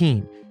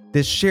 2015.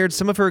 This shared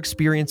some of her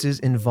experiences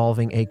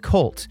involving a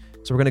cult.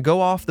 So we're going to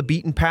go off the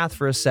beaten path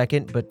for a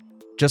second, but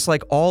just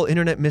like all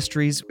internet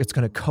mysteries, it's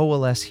going to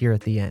coalesce here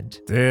at the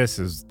end. This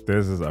is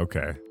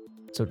okay.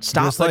 So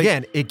stop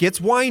again. It gets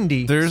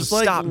windy. There's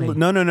so stop me.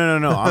 No.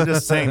 I'm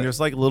just saying there's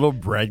like little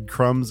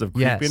breadcrumbs of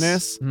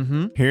creepiness.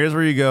 Mm-hmm. Here's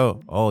where you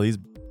go, oh, these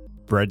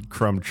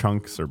breadcrumb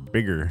chunks are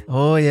bigger.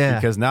 Oh, yeah.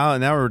 Because now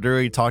we're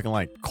really talking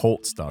like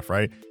cult stuff,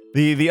 right?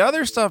 The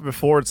other stuff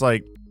before, it's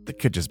like, it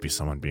could just be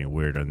someone being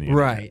weird on the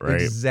internet,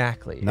 right?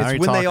 Exactly. Now it's you're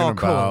when talking they all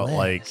about coalesce.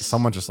 like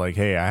someone just like,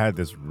 hey, I had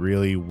this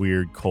really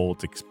weird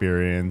cult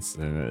experience,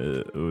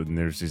 and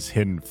there's these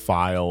hidden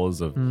files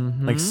of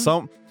like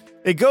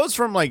It goes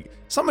from like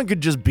someone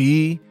could just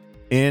be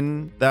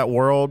in that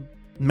world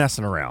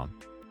messing around,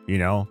 you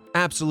know?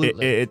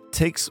 Absolutely. It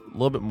takes a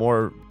little bit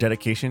more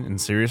dedication and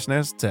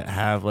seriousness to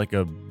have like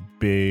a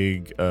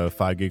big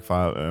 5 gig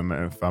file.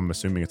 If I'm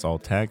assuming it's all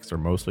text or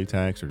mostly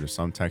text or just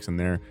some text in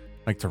there,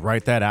 like to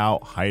write that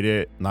out, hide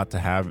it, not to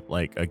have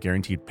like a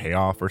guaranteed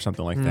payoff or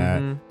something like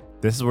that.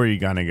 This is where you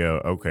gotta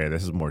go, okay,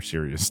 this is more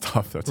serious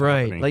stuff that's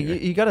happening. Like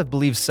you gotta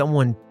believe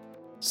someone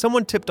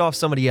tipped off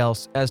somebody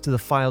else as to the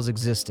file's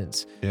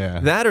existence. Yeah.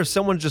 That or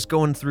someone just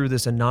going through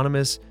this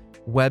anonymous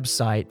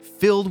website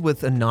filled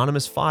with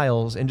anonymous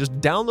files and just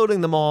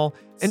downloading them all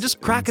and just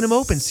cracking them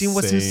open, seeing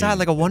what's inside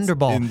like a wonder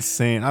ball.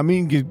 Insane. I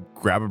mean, you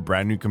grab a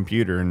brand new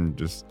computer and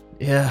just...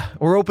 Yeah,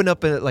 or open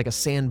up like a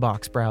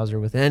sandbox browser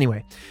with it.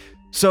 Anyway,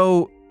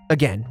 so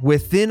again,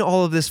 within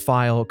all of this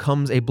file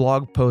comes a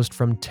blog post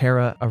from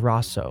Tara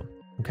Arasso.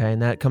 Okay,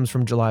 and that comes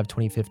from July of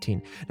 2015.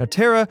 Now,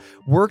 Tara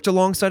worked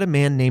alongside a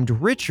man named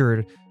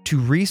Richard to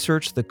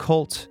research the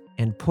cult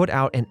and put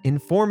out an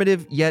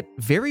informative yet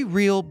very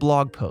real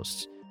blog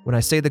post. When I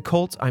say the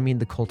cult, I mean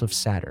the cult of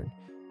Saturn.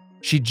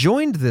 She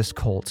joined this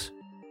cult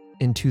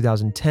in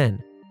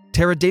 2010.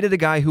 Tara dated a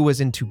guy who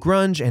was into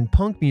grunge and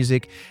punk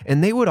music,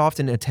 and they would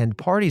often attend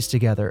parties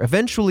together.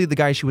 Eventually, the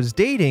guy she was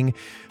dating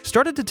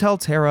started to tell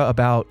Tara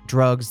about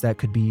drugs that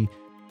could be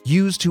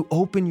used to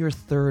open your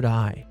third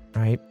eye,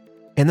 right?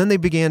 And then they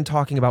began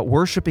talking about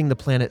worshiping the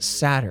planet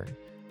Saturn.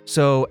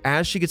 So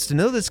as she gets to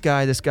know this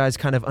guy's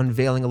kind of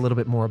unveiling a little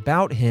bit more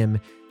about him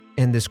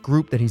and this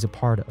group that he's a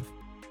part of.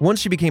 Once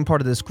she became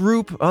part of this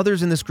group,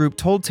 others in this group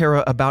told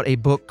Tara about a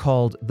book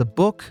called The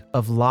Book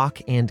of Lock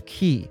and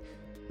Key.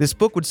 This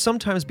book would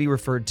sometimes be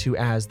referred to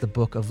as the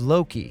Book of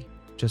Loki,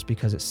 just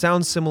because it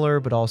sounds similar,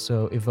 but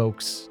also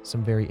evokes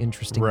some very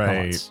interesting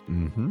thoughts.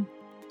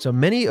 So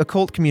many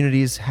occult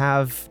communities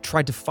have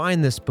tried to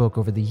find this book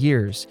over the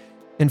years.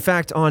 In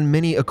fact, on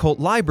many occult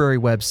library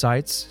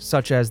websites,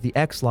 such as the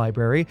X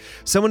Library,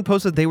 someone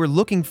posted they were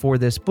looking for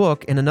this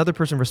book, and another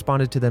person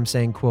responded to them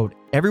saying, quote,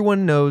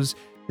 "Everyone knows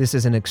this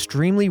is an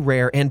extremely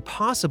rare and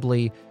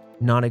possibly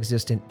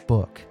non-existent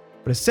book."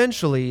 But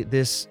essentially,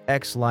 this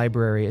X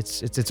Library,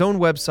 it's its own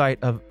website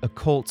of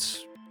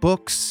occult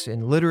books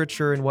and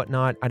literature and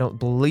whatnot. I don't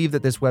believe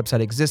that this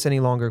website exists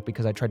any longer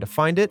because I tried to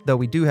find it, though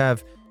we do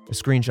have a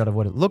screenshot of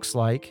what it looks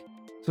like.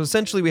 So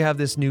essentially, we have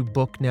this new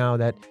book now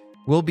that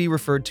will be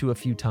referred to a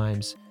few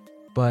times,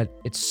 but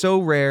it's so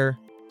rare,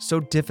 so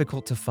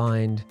difficult to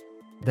find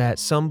that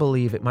some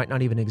believe it might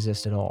not even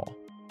exist at all.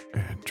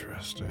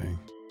 Interesting.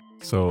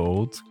 So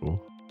old school.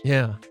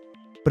 Yeah.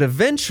 But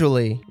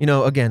eventually,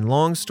 again,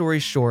 long story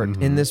short,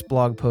 in this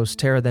blog post,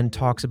 Tara then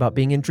talks about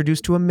being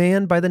introduced to a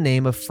man by the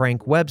name of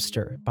Frank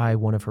Webster by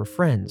one of her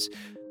friends.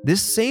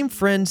 This same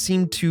friend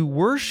seemed to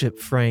worship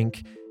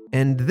Frank,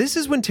 and this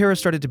is when Tara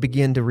started to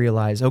begin to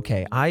realize,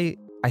 okay, I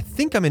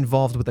think I'm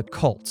involved with a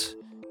cult.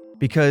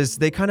 Because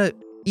they kind of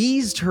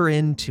eased her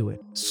into it,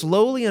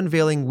 slowly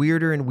unveiling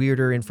weirder and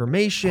weirder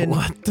information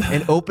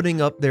and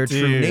opening up their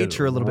true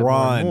nature a little bit more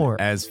and more.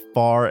 As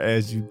far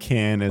as you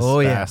can, as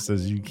fast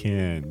as you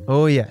can.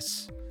 Oh,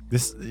 yes.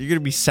 You're going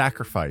to be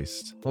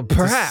sacrificed. Well,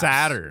 perhaps.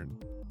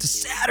 To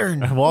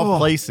Saturn. Of all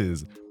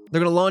places. They're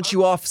going to launch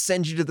you off,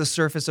 send you to the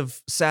surface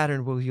of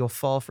Saturn where you'll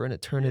fall for an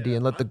eternity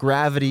and let the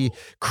gravity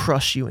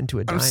crush you into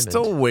a diamond. I'm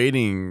still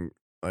waiting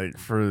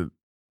for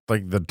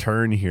the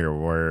turn here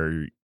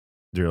where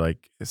they're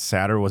like,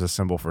 Saturn was a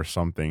symbol for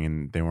something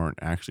and they weren't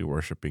actually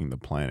worshiping the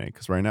planet.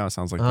 Because right now it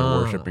sounds like they're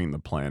worshiping the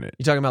planet.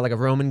 You're talking about like a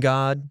Roman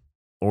god?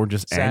 Or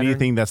just Saturn?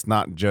 Anything that's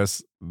not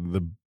just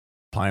the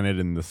planet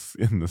in the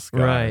sky.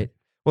 Right.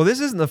 Well, this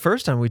isn't the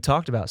first time we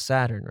talked about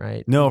Saturn,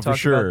 right? No, we for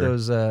sure.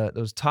 About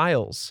those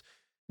tiles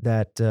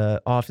that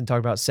often talk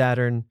about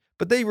Saturn,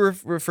 but they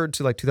referred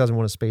to like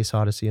 2001: A Space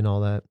Odyssey and all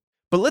that.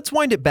 But let's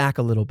wind it back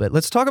a little bit.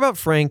 Let's talk about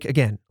Frank.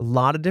 Again, a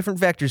lot of different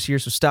vectors here,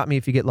 so stop me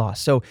if you get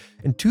lost. So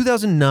in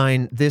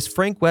 2009, this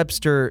Frank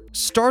Webster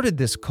started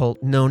this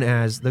cult known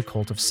as the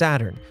Cult of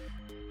Saturn.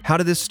 How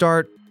did this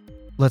start?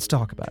 Let's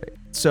talk about it.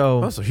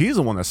 So he's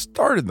the one that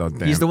started the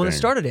damn He's the one that thing.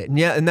 started it.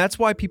 And that's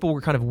why people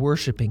were kind of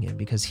worshiping him,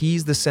 because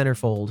he's the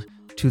centerfold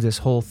to this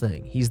whole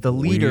thing. He's the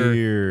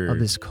leader of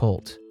this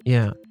cult.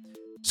 Yeah.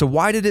 So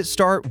why did it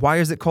start? Why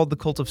is it called the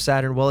Cult of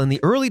Saturn? Well, in the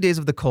early days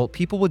of the cult,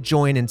 people would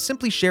join and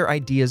simply share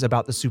ideas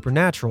about the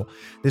supernatural.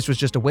 This was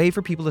just a way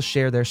for people to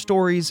share their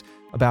stories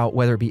about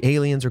whether it be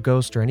aliens or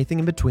ghosts or anything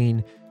in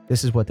between.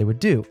 This is what they would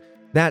do.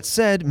 That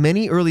said,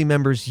 many early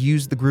members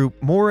used the group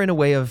more in a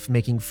way of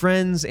making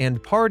friends and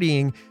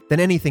partying than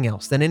anything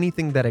else, than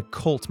anything that a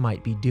cult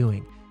might be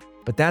doing.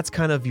 But that's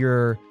kind of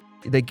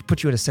they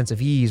put you in a sense of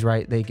ease,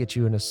 right? They get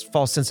you in a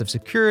false sense of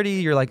security.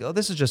 You're like, oh,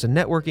 this is just a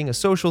networking, a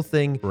social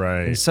thing.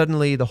 Right. And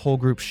suddenly the whole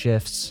group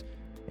shifts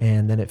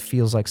and then it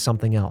feels like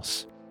something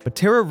else. But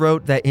Tara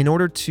wrote that in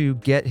order to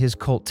get his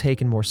cult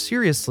taken more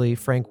seriously,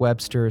 Frank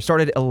Webster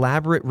started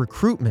elaborate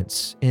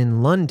recruitments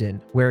in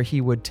London where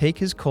he would take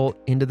his cult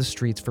into the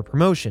streets for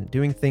promotion,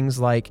 doing things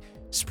like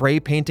spray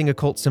painting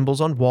occult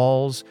symbols on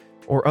walls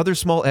or other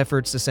small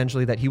efforts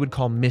essentially that he would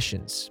call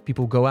missions.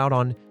 People go out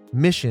on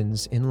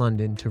missions in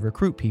London to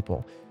recruit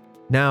people.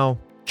 Now,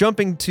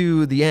 jumping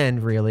to the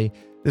end, really,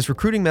 this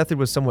recruiting method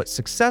was somewhat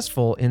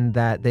successful in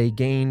that they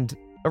gained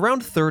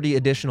around 30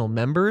 additional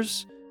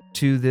members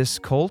to this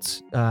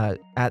cult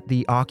at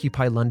the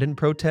Occupy London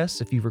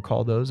protests, if you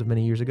recall those of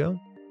many years ago.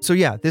 So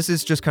yeah, this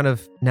is just kind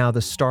of now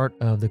the start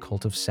of the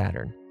cult of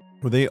Saturn.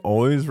 Were they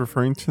always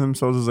referring to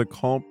themselves as a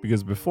cult?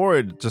 Because before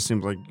it just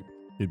seems like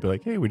you'd be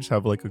like, hey, we just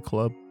have like a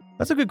club.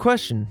 That's a good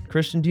question.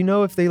 Christian, do you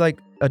know if they like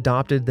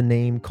adopted the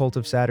name Cult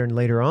of Saturn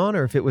later on,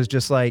 or if it was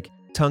just like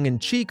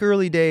tongue-in-cheek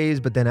early days,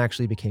 but then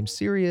actually became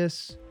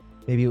serious?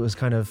 Maybe it was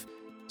kind of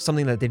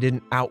something that they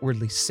didn't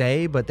outwardly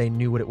say, but they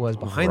knew what it was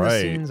behind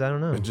the scenes. I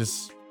don't know.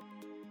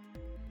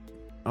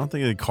 I don't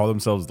think they call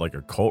themselves like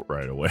a cult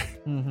right away.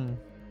 Mm-hmm.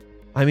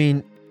 I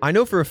mean, I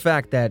know for a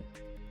fact that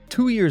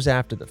 2 years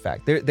after the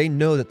fact, they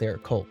know that they're a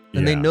cult,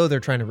 and they know they're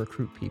trying to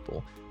recruit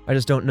people. I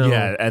just don't know.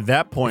 Yeah, at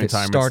that point in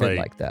time, started it's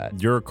like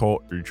that. You're a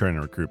cult, or you're trying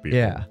to recruit people.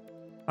 Yeah.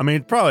 I mean,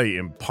 it's probably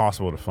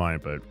impossible to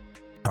find, but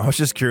I was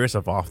just curious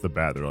if off the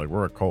bat they're like,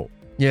 we're a cult.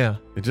 Yeah.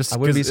 It just, I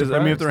wouldn't be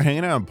surprised. I mean, if they're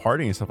hanging out and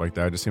partying and stuff like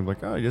that, it just seems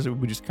like, oh,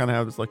 we just kind of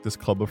have this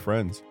club of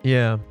friends.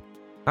 Yeah.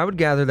 I would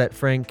gather that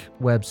Frank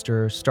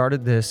Webster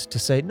started this to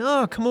say,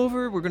 no, come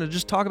over. We're going to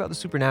just talk about the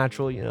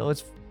supernatural. You know,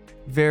 it's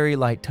very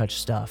light touch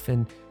stuff.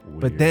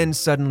 But then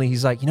suddenly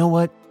he's like, you know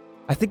what?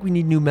 I think we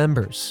need new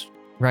members,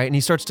 right? And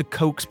he starts to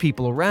coax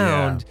people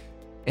around,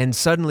 and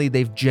suddenly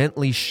they've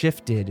gently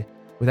shifted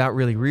without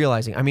really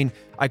realizing. I mean,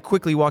 I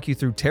quickly walk you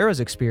through Tara's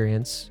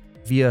experience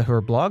via her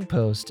blog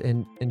post,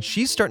 and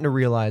she's starting to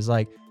realize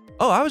like,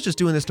 oh, I was just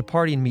doing this to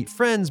party and meet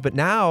friends, but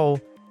now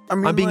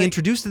I'm being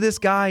introduced to this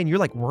guy, and you're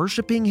like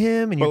worshiping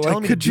him, and you're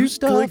telling me to do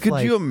stuff.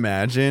 Could you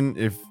imagine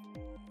if,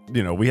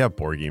 we have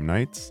board game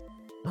nights?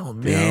 Oh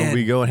man,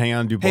 we go and hang out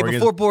and do board games. Hey,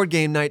 before board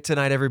game night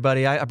tonight,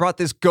 everybody, I brought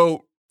this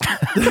goat.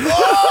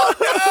 Oh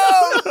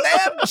no,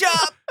 lamb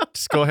chop!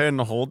 Just go ahead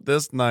and hold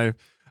this knife.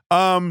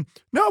 No,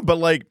 but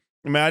like,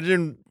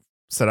 imagine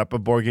set up a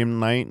board game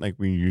night like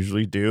we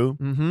usually do,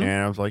 and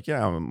I was like,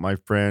 yeah, my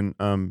friend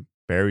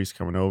Barry's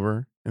coming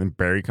over, and then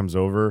Barry comes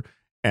over,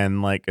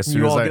 and like as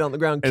soon as I get on the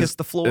ground, kiss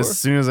the floor. As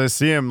soon as I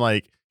see him,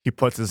 like he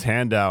puts his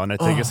hand out, and I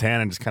take his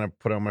hand and just kind of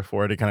put it on my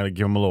forehead to kind of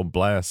give him a little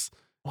bless.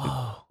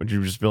 Whoa. Would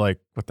you just be like,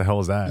 what the hell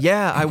is that?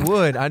 Yeah, I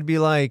would. I'd be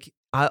like,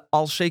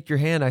 I'll shake your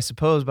hand, I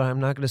suppose, but I'm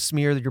not going to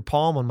smear your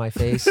palm on my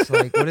face.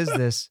 Like, what is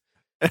this?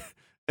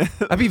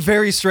 I'd be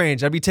very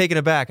strange. I'd be taken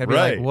aback. I'd be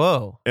like,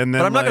 whoa. And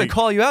then, but I'm not going to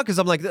call you out because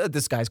I'm like,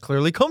 this guy's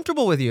clearly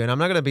comfortable with you. And I'm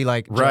not going to be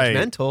like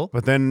judgmental.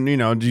 But then, you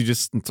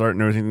just start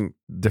noticing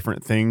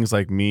different things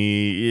like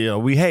me.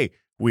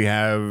 We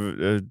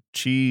have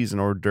cheese and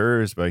hors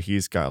d'oeuvres, but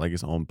he's got like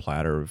his own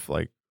platter of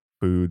like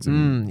foods.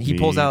 And he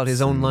pulls out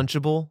his own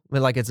Lunchable.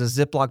 Like it's a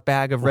Ziploc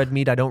bag of red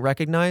meat I don't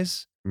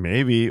recognize.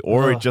 Maybe.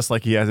 Or just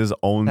like he has his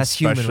own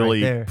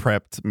specially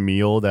prepped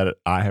meal that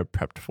I have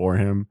prepped for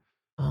him.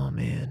 Oh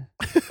man.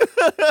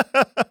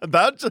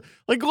 That's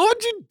like, what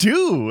would you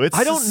do?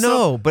 I don't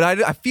know, but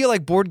I feel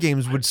like board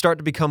games would start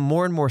to become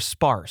more and more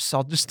sparse.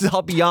 I'll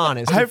be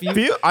honest.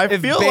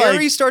 If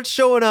Barry starts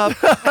showing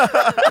up,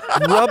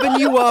 rubbing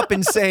you up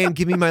and saying,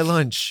 "Give me my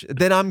lunch,"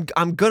 then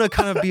I'm gonna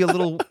kind of be a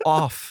little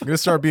off. I'm gonna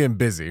start being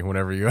busy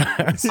whenever you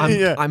ask.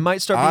 I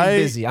might start being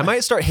busy. I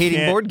might start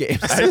hating board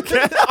games.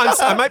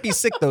 I might be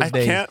sick those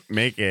days. I can't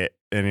make it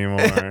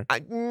anymore.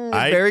 Is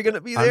Barry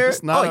gonna be there?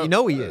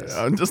 He is.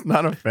 I'm just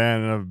not a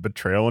fan of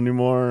betrayal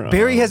anymore.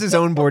 Barry has his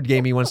own board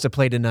game he wants to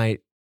play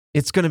tonight.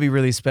 It's gonna be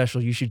really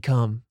special. You should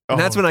come. And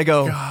that's when I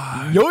go,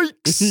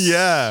 yikes.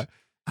 Yeah.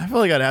 I feel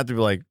like I'd have to be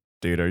like,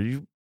 dude, are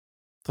you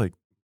like,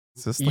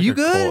 is this like you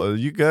good? Cult? Are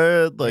you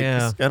good? Like,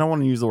 I don't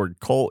want to use the word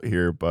cult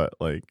here, but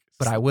like,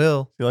 I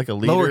will. Feel like a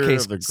leader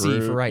Lowercase of the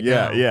group. C for right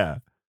now. Yeah.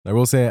 I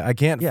will say I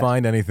can't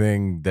find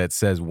anything that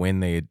says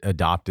when they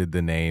adopted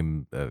the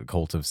name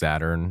Cult of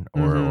Saturn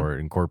or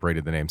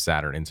incorporated the name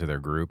Saturn into their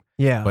group.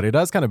 Yeah. But it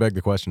does kind of beg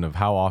the question of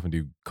how often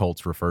do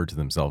cults refer to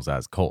themselves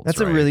as cults? That's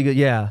a really good,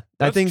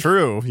 I think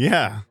true.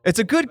 Yeah. It's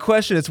a good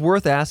question. It's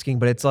worth asking,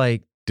 but it's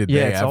like, did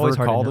they ever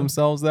call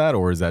themselves that,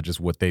 or is that just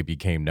what they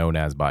became known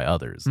as by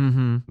others?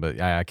 But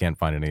I can't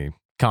find any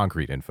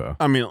concrete info.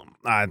 I mean,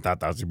 I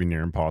thought that was gonna be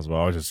near impossible.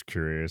 I was just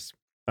curious.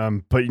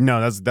 But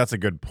no, that's a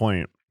good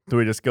point. Do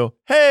we just go,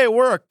 hey,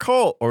 we're a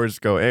cult, or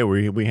just go, hey,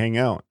 we hang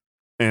out,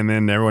 and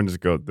then everyone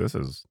just go, this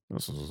is a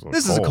cult.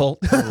 This is a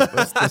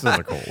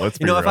cult. Let's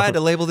be real. If I had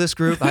to label this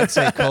group, I'd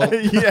say cult.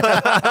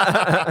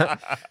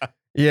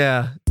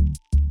 Yeah.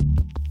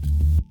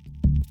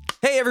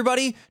 Hey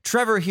everybody,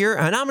 Trevor here,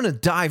 and I'm going to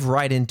dive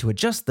right into it,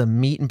 just the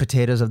meat and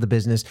potatoes of the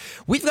business.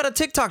 We've got a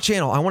TikTok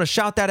channel. I want to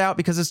shout that out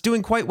because it's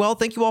doing quite well.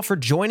 Thank you all for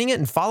joining it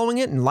and following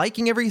it and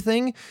liking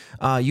everything.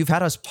 You've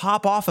had us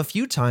pop off a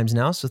few times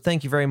now, so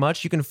thank you very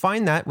much. You can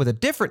find that with a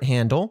different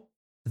handle,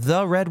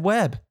 The Red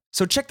Web.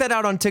 So check that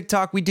out on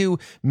TikTok. We do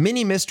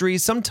mini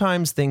mysteries,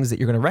 sometimes things that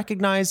you're going to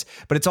recognize,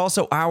 but it's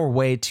also our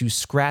way to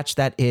scratch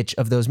that itch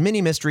of those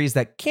mini mysteries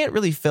that can't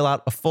really fill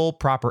out a full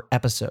proper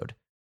episode.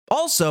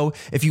 Also,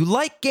 if you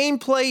like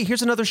gameplay,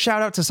 here's another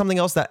shout out to something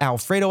else that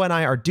Alfredo and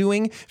I are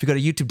doing. If you go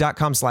to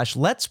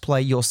youtube.com/let's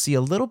play, you'll see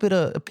a little bit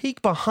of a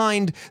peek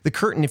behind the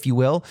curtain, if you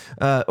will,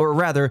 or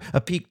rather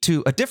a peek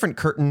to a different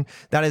curtain.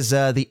 That is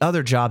the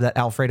other job that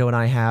Alfredo and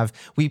I have.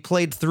 We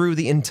played through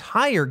the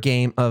entire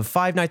game of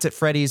Five Nights at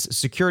Freddy's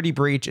Security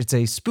Breach. It's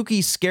a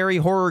spooky, scary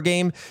horror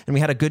game, and we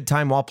had a good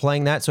time while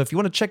playing that. So if you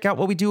want to check out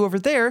what we do over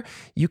there,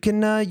 you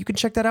can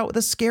check that out with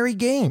a scary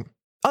game.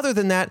 Other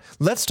than that,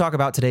 let's talk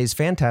about today's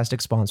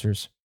fantastic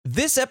sponsors.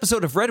 This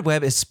episode of Red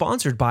Web is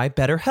sponsored by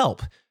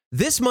BetterHelp.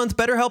 This month,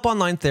 BetterHelp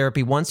Online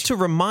Therapy wants to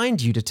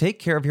remind you to take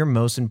care of your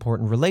most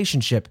important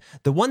relationship,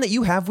 the one that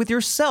you have with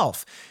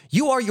yourself.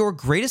 You are your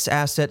greatest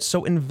asset,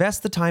 so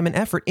invest the time and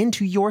effort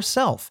into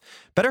yourself.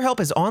 BetterHelp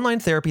is online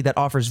therapy that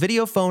offers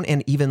video, phone,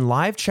 and even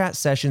live chat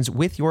sessions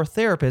with your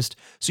therapist,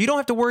 so you don't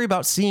have to worry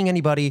about seeing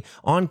anybody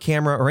on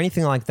camera or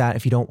anything like that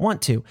if you don't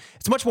want to.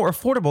 It's much more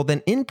affordable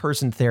than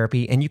in-person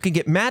therapy, and you can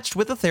get matched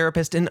with a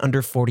therapist in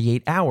under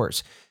 48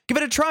 hours. Give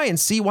it a try and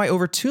see why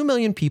over 2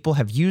 million people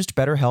have used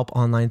BetterHelp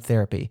Online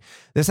Therapy.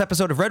 This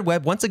episode of Red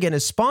Web once again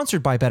is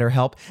sponsored by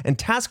BetterHelp, and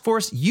Task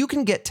Force, you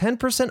can get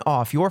 10%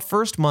 off your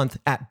first month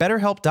at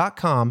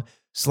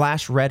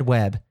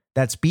betterhelp.com/redweb.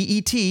 That's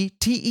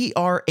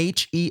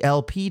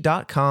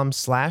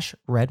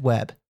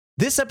BETTERHELP.com/redweb.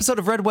 This episode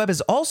of Red Web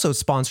is also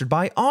sponsored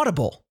by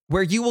Audible,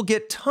 where you will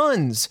get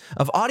tons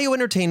of audio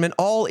entertainment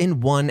all in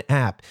one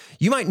app.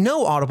 You might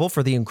know Audible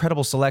for the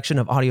incredible selection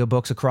of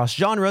audiobooks across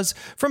genres,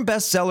 from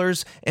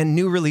bestsellers and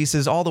new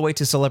releases all the way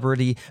to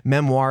celebrity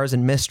memoirs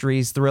and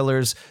mysteries,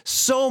 thrillers,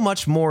 so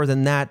much more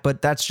than that.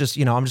 But that's just,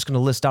 I'm just going to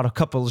list out a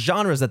couple of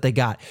genres that they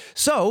got.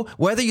 So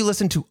whether you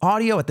listen to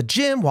audio at the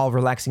gym, while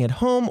relaxing at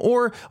home,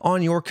 or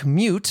on your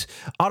commute,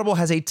 Audible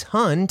has a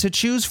ton to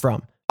choose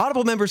from.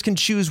 Audible members can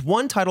choose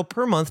one title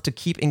per month to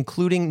keep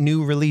including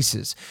new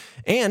releases.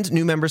 And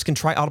new members can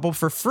try Audible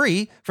for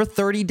free for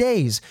 30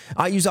 days.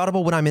 I use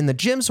Audible when I'm in the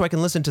gym so I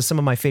can listen to some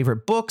of my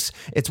favorite books.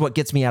 It's what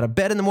gets me out of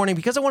bed in the morning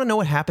because I want to know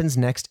what happens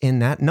next in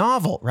that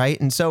novel, right?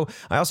 And so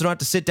I also don't have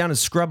to sit down and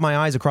scrub my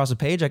eyes across a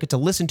page. I get to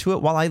listen to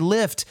it while I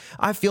lift.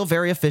 I feel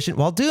very efficient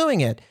while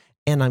doing it.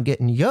 And I'm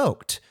getting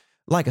yoked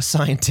like a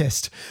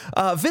scientist.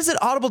 Visit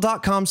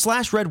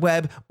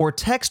audible.com/redweb or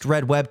text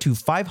redweb to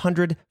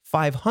 500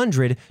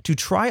 to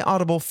try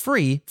Audible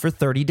free for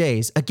 30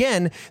 days.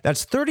 Again,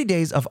 that's 30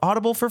 days of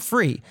Audible for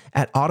free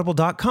at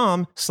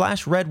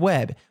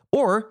audible.com/redweb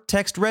or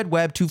text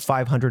redweb to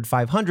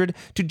 500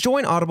 to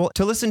join Audible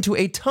to listen to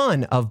a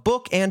ton of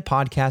book and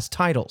podcast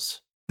titles.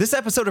 This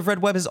episode of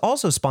Red Web is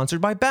also sponsored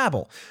by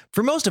Babbel.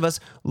 For most of us,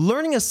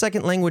 learning a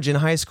second language in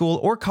high school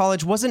or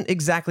college wasn't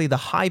exactly the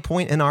high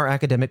point in our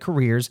academic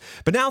careers,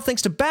 but now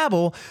thanks to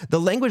Babbel, the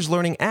language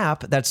learning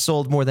app that's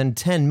sold more than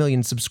 10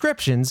 million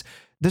subscriptions,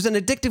 there's an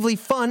addictively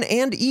fun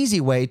and easy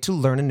way to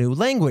learn a new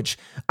language.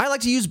 I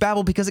like to use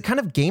Babbel because it kind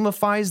of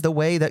gamifies the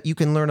way that you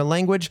can learn a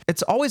language.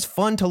 It's always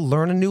fun to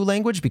learn a new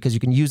language because you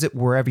can use it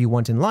wherever you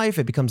want in life.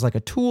 It becomes like a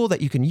tool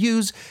that you can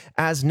use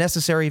as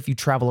necessary if you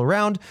travel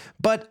around.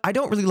 But I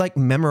don't really like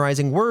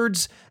memorizing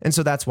words, and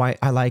so that's why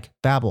I like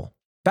Babbel.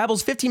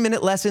 Babbel's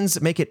 15-minute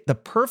lessons make it the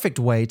perfect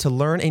way to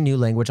learn a new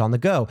language on the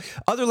go.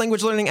 Other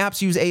language learning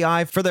apps use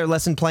AI for their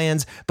lesson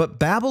plans, but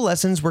Babbel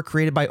lessons were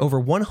created by over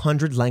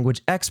 100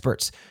 language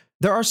experts.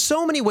 There are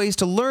so many ways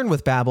to learn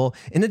with Babbel.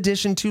 In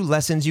addition to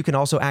lessons, you can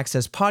also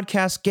access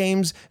podcasts,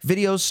 games,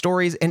 videos,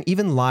 stories, and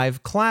even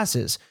live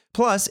classes.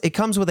 Plus, it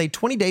comes with a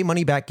 20-day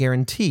money-back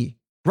guarantee.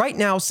 Right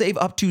now, save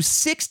up to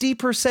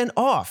 60%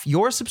 off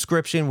your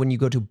subscription when you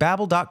go to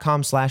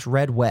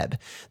babbel.com/redweb.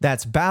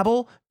 That's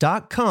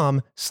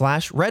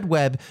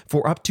babbel.com/redweb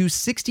for up to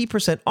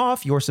 60%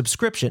 off your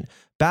subscription.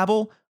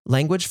 Babbel,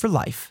 language for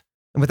life.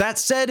 And with that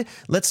said,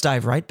 let's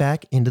dive right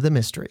back into the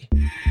mystery.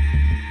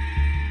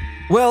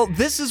 Well,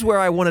 this is where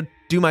I want to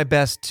do my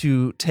best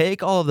to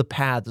take all of the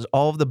paths,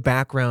 all of the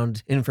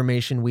background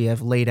information we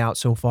have laid out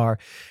so far,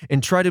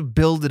 and try to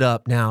build it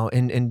up now.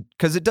 And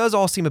because it does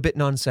all seem a bit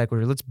non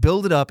sequitur, let's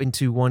build it up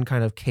into one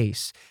kind of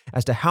case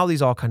as to how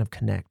these all kind of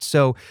connect.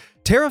 So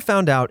Tara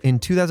found out in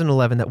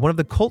 2011 that one of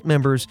the cult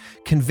members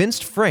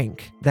convinced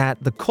Frank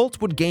that the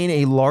cult would gain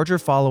a larger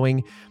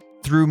following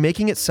through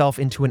making itself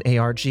into an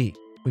ARG.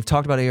 We've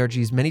talked about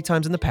ARGs many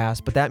times in the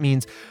past, but that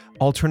means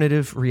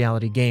alternative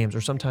reality games,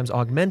 or sometimes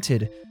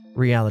augmented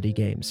reality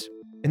games.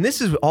 And this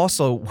is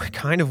also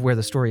kind of where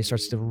the story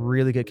starts to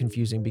really get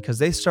confusing, because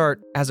they start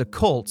as a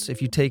cult,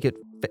 if you take it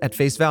at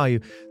face value,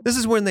 this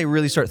is when they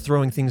really start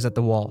throwing things at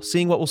the wall,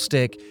 seeing what will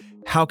stick.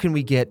 How can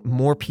we get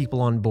more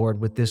people on board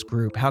with this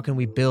group? How can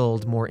we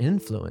build more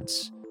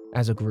influence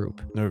as a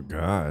group? Oh,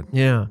 God.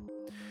 Yeah.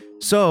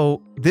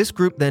 So this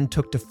group then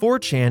took to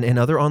 4chan and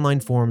other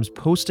online forums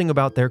posting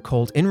about their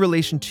cult in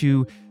relation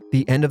to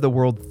the end of the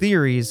world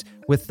theories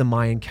with the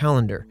Mayan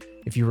calendar.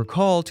 If you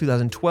recall,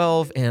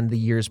 2012 and the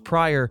years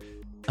prior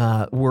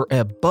were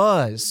a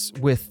buzz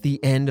with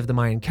the end of the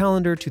Mayan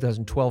calendar.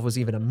 2012 was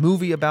even a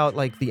movie about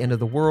like the end of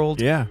the world.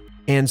 Yeah.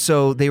 And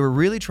so they were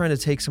really trying to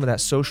take some of that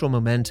social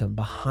momentum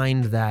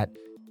behind that,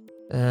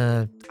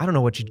 I don't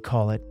know what you'd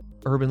call it,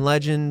 urban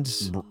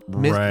legends,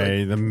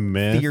 right? The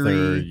myth,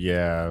 theory.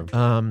 yeah.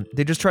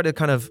 They just try to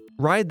kind of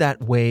ride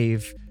that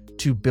wave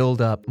to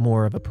build up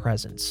more of a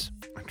presence.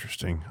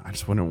 Interesting. I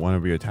just wouldn't want to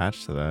be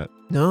attached to that.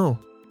 No,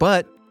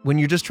 but when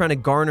you're just trying to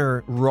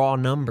garner raw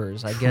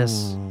numbers, I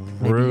guess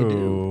maybe you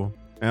do.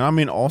 And I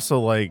mean, also,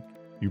 like,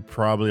 you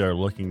probably are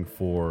looking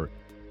for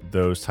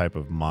those type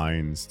of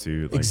minds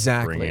to like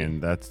Exactly. bring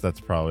in.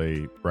 That's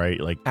probably right.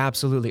 Like,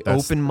 Absolutely.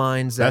 That's- Open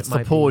minds. that's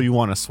the pool you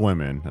want to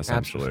swim in,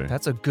 essentially.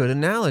 That's a good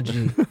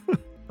analogy.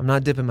 I'm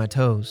not dipping my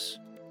toes.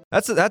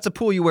 That's a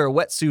pool you wear a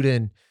wetsuit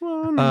in.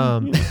 Well, I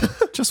mean,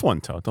 just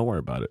one toe. Don't worry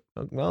about it.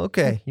 Well,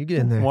 okay. You get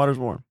in there. Water's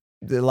warm.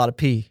 A lot of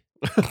pee.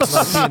 A lot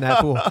of pee in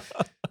that pool.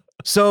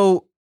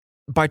 So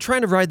by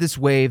trying to ride this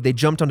wave, they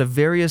jumped onto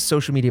various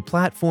social media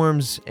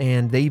platforms,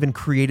 and they even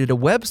created a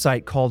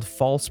website called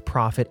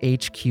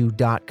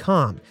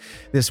falseprophethq.com.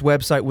 This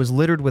website was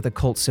littered with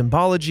occult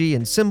symbology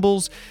and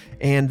symbols,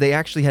 and they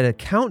actually had a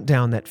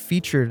countdown that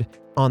featured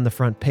on the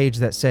front page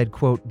that said,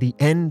 quote, "the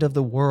end of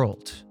the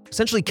world,"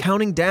 essentially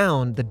counting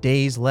down the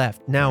days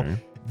left. Now,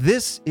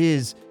 this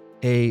is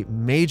a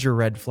major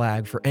red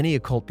flag for any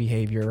occult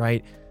behavior,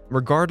 right?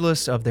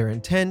 Regardless of their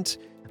intent,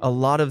 a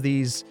lot of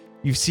these,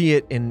 you see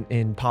it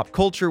in pop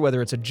culture,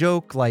 whether it's a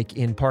joke like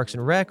in Parks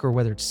and Rec or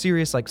whether it's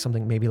serious like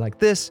something maybe like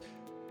this.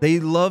 They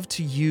love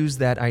to use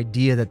that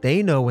idea that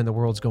they know when the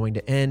world's going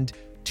to end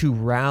to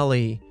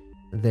rally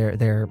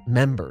their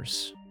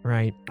members,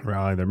 right?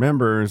 Rally their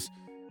members.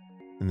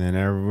 And then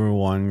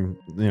everyone,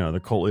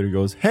 the cult leader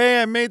goes,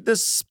 "Hey, I made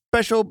this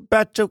special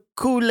batch of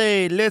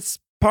Kool-Aid. Let's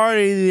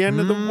party the end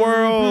of the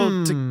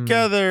world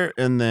together."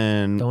 And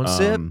then Don't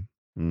sip.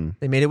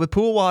 They made it with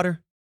pool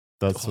water.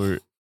 That's what.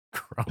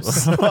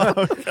 Gross.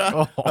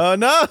 Oh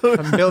no!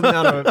 I'm building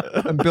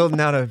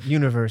out a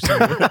universe.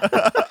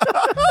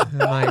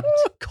 my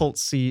cult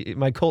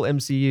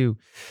MCU.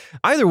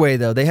 Either way,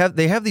 though, they have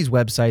these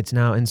websites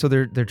now, and so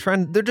they're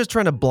just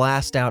trying to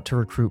blast out to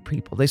recruit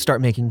people. They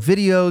start making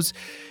videos,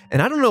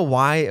 and I don't know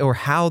why or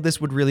how this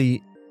would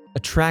really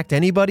attract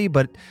anybody,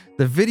 but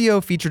the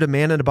video featured a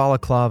man in a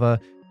balaclava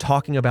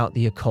talking about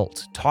the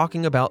occult,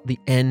 talking about the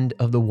end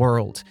of the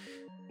world.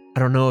 I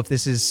don't know if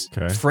this is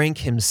Frank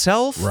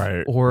himself,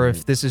 right, or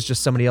if this is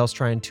just somebody else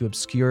trying to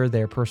obscure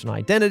their personal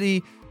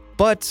identity,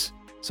 but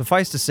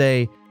suffice to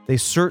say, they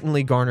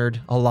certainly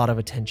garnered a lot of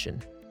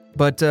attention.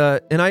 But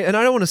and I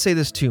don't want to say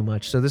this too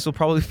much, so this will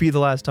probably be the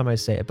last time I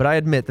say it, but I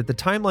admit that the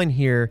timeline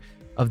here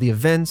of the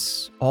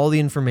events, all the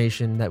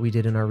information that we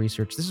did in our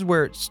research, this is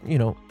where it's,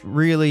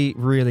 really,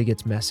 really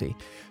gets messy.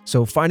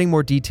 So finding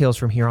more details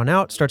from here on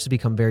out starts to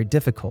become very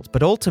difficult.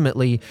 But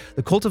ultimately,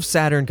 the Cult of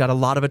Saturn got a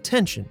lot of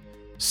attention.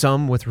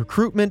 Some with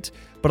recruitment,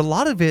 but a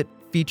lot of it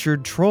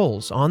featured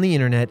trolls on the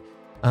internet.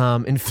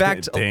 In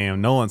fact, damn,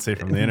 no one's safe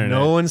from the internet.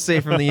 No one's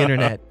safe from the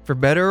internet, for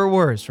better or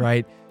worse,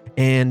 right?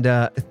 And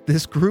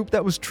this group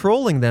that was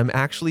trolling them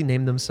actually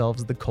named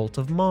themselves the Cult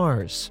of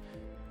Mars.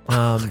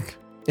 And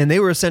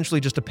they were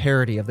essentially just a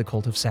parody of the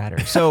Cult of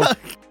Saturn. So,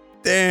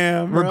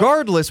 damn.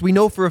 Regardless, we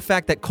know for a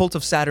fact that Cult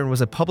of Saturn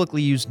was a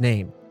publicly used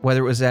name,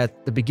 whether it was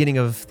at the beginning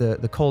of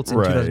the cults in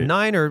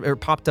 2009 or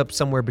popped up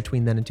somewhere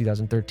between then and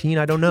 2013.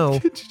 I don't know.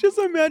 Could you just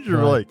imagine,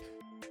 we're like,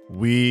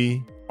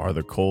 we are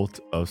the Cult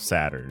of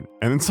Saturn.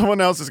 And then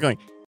someone else is going,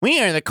 we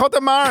are the Cult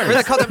of Mars. We're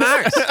the Cult of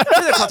Mars.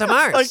 We're the Cult of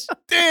Mars. Like,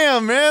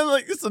 damn, man.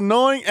 Like, it's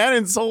annoying and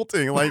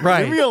insulting. Like,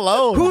 leave me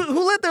alone.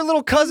 Who let their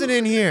little cousin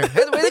in here?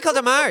 We're the Cult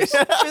of Mars.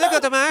 We're the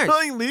Cult of Mars.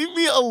 Like, leave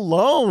me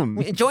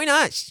alone. Join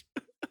us.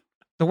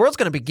 The world's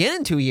going to begin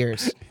in 2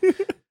 years.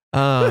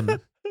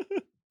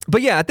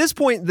 But yeah, at this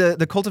point,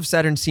 the Cult of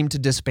Saturn seemed to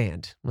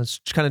disband.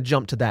 Let's kind of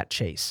jump to that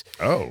chase.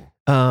 Oh.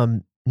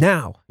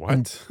 Now.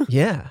 What?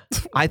 Yeah.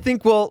 I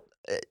think,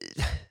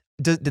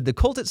 did the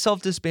cult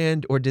itself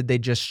disband, or did they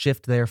just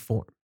shift their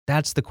form?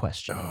 That's the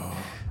question.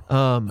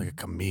 Like a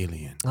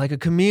chameleon. Like a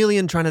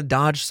chameleon trying to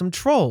dodge some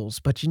trolls,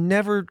 but you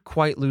never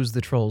quite lose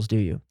the trolls, do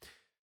you?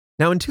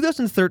 Now, in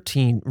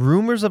 2013,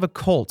 rumors of a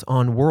cult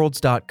on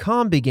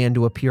worlds.com began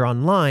to appear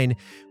online,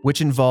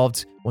 which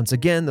involved, once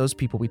again, those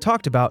people we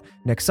talked about,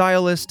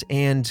 Nexiyalist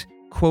and,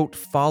 quote,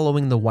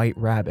 following the White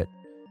Rabbit.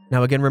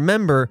 Now, again,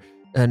 remember,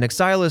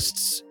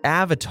 Nexiyalist's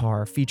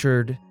avatar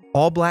featured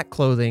all black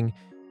clothing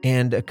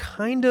and a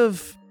kind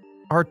of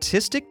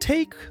artistic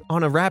take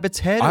on a rabbit's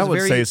head. I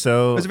would say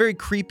so. It was a very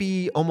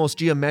creepy, almost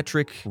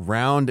geometric.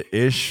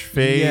 Round-ish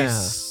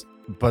face. Yeah.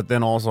 But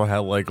then also had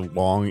like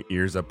long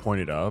ears that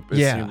pointed up, it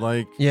seemed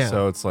like. Yeah.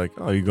 So it's like,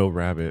 oh, you go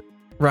rabbit.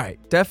 Right.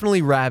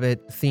 Definitely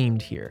rabbit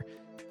themed here.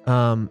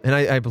 And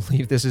I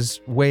believe this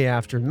is way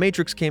after The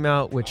Matrix came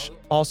out, which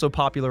also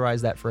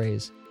popularized that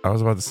phrase. I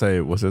was about to say,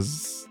 was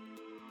this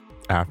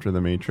after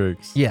The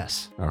Matrix?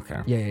 Yes.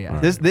 Okay. Yeah.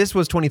 Right. This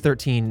was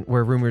 2013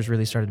 where rumors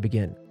really started to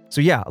begin.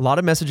 So yeah, a lot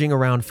of messaging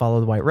around follow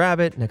the White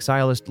Rabbit,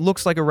 Nexiyalist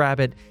looks like a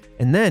rabbit.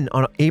 And then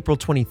on April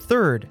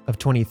 23rd of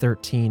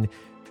 2013,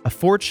 a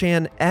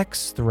 4chan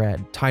X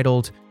thread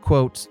titled,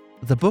 quote,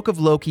 "The Book of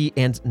Loki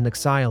and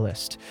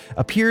Nexiyalist"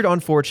 appeared on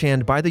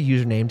 4chan by the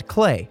user named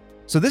Clay.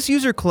 So this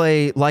user,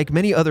 Clay, like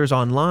many others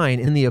online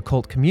in the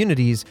occult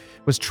communities,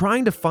 was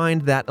trying to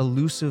find that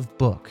elusive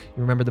book.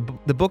 You remember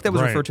the book that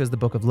was referred to as the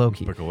Book of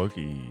Loki. Book of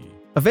Loki.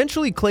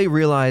 Eventually, Clay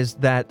realized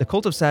that the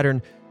Cult of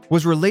Saturn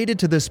was related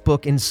to this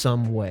book in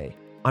some way.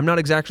 I'm not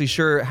exactly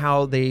sure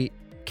how they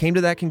came to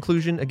that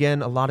conclusion.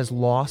 Again, a lot is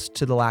lost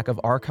to the lack of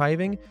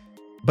archiving.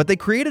 But they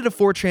created a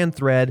 4chan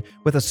thread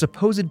with a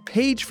supposed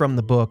page from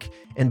the book,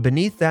 and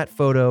beneath that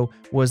photo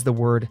was the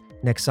word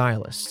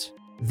Nexilist.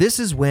 This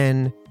is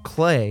when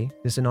Clay,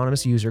 this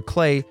anonymous user,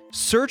 Clay,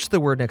 searched the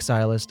word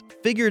Nexilist,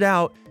 figured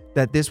out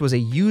that this was a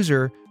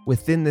user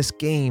within this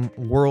game,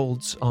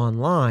 Worlds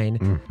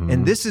Online.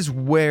 And this is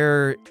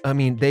where,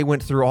 they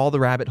went through all the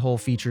rabbit hole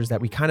features that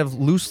we kind of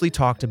loosely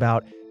talked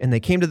about, and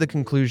they came to the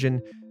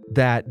conclusion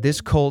that this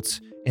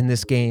cult in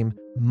this game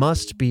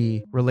must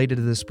be related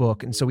to this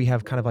book. And so we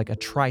have kind of like a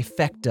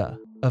trifecta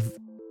of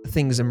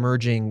things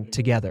emerging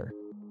together.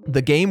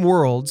 The game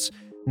Worlds,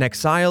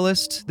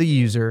 Nexilist, the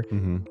user,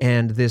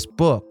 and this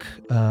book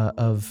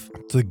of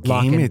the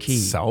Lock game and Key.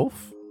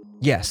 itself?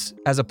 Yes,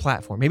 as a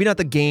platform. Maybe not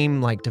the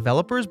game like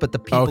developers, but the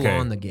people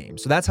on the game.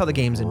 So that's how the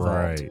game's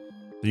involved. Right.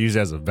 They use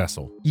it as a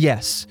vessel.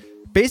 Yes.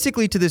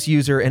 Basically, to this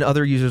user and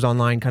other users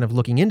online kind of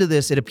looking into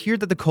this, it appeared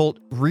that the cult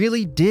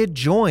really did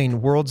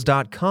join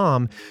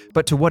Worlds.com,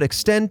 but to what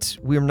extent,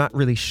 we're not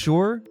really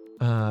sure.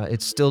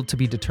 It's still to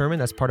be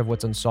determined. That's part of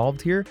what's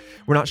unsolved here.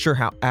 We're not sure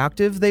how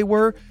active they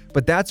were,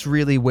 but that's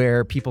really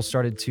where people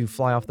started to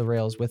fly off the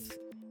rails with,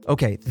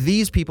 okay,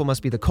 these people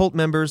must be the cult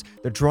members.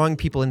 They're drawing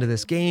people into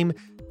this game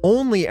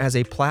only as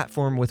a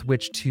platform with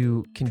which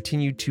to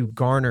continue to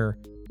garner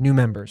new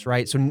members,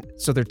 right?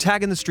 So they're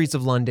tagging the streets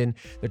of London.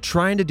 They're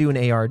trying to do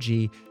an ARG.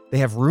 They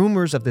have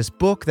rumors of this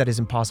book that is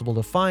impossible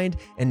to find,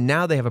 and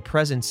now they have a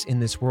presence in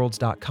this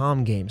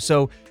Worlds.com game.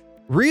 So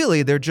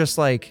really, they're just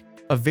like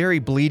a very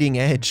bleeding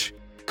edge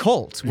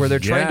cult where they're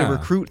trying to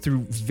recruit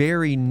through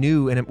very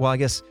new, and well, I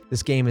guess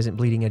this game isn't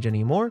bleeding edge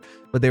anymore,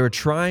 but they were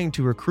trying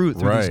to recruit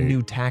through these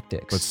new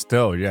tactics. But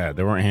still,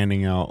 they weren't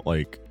handing out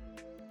like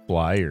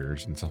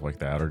flyers and stuff like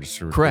that, or just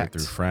to recruit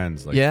through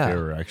friends. Like they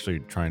were actually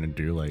trying to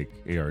do like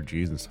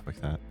ARGs and stuff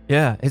like that.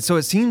 Yeah. And so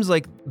it seems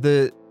like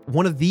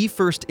one of the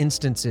first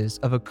instances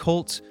of a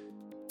cult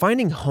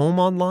finding home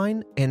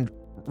online and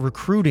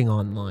recruiting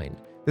online.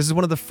 This is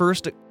one of the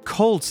first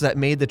cults that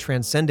made the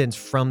transcendence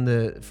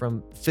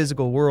from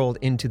physical world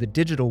into the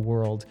digital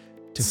world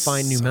to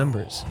find new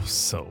members.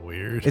 So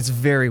weird. It's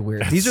very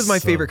weird. These are my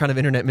favorite kind of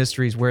internet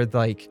mysteries where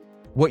like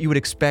what you would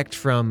expect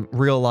from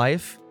real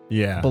life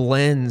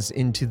blends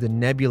into the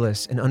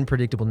nebulous and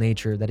unpredictable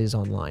nature that is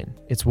online.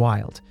 It's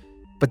wild.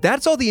 But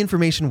that's all the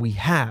information we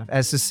have,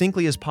 as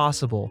succinctly as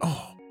possible.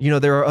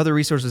 There are other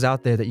resources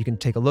out there that you can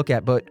take a look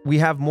at, but we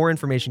have more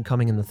information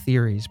coming in the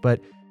theories.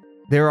 But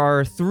there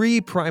are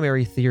 3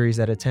 primary theories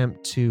that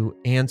attempt to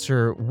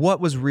answer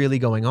what was really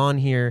going on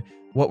here,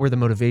 what were the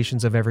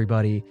motivations of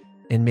everybody,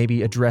 and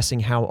maybe addressing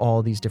how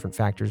all these different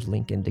factors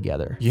link in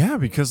together. Yeah,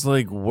 because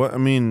what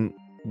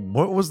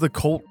was the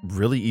cult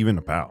really even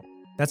about?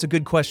 That's a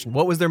good question.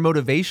 What was their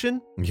motivation?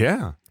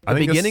 Yeah. At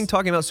the beginning,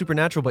 talking about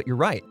supernatural, but you're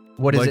right.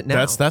 What is it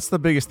now? That's the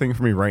biggest thing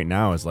for me right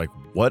now is like,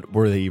 what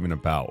were they even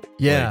about?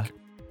 Yeah. Like,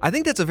 I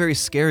think that's a very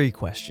scary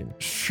question.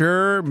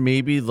 Sure,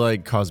 maybe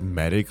like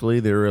cosmetically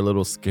they were a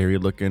little scary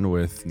looking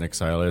with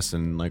Nexilus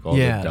and like all the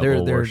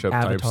devil worship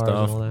type stuff.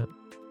 And all that.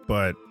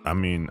 But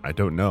I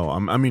don't know.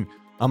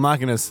 I'm not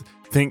gonna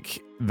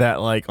think that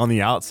like on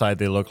the outside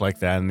they look like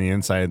that and the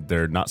inside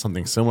they're not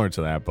something similar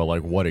to that. But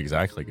like what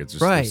exactly? It's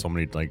just there's so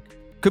many like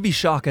could be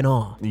shock and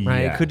awe,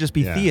 right? It could just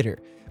be theater.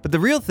 But the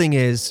real thing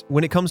is,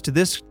 when it comes to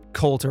this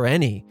cult or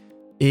any,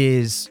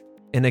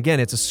 and again,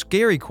 it's a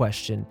scary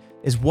question,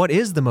 is what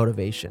is the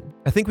motivation?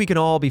 I think we can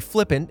all be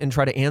flippant and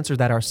try to answer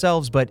that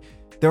ourselves, but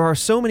there are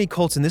so many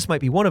cults, and this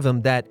might be one of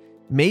them, that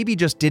maybe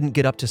just didn't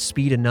get up to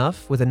speed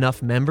enough with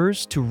enough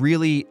members to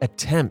really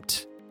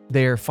attempt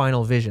their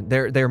final vision,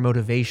 their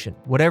motivation,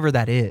 whatever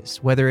that is,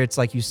 whether it's,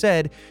 like you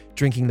said,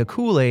 drinking the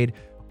Kool-Aid,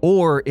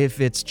 or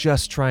if it's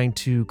just trying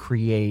to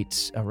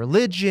create a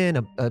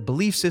religion, a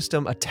belief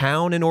system, a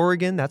town in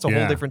Oregon. That's a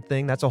whole different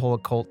thing. That's a whole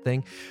occult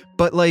thing.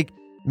 But like,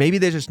 maybe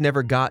they just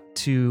never got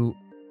to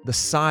the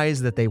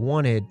size that they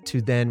wanted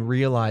to then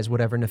realize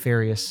whatever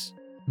nefarious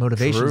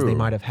motivations they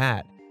might have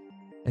had.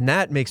 And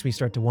that makes me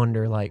start to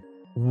wonder, like,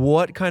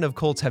 what kind of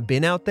cults have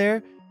been out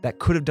there that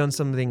could have done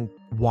something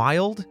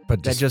wild,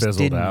 but that just fizzled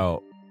didn't,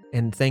 out.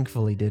 And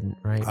thankfully didn't,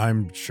 right?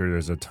 I'm sure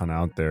there's a ton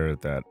out there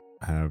that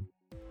have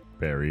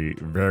very,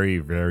 very,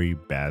 very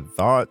bad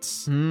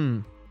thoughts,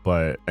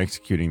 but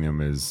executing them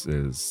is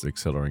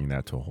accelerating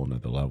that to a whole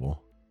nother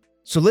level.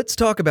 So let's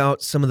talk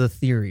about some of the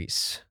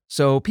theories.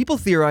 So people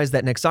theorize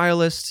that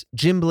Nexilist,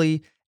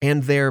 Gimli,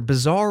 and their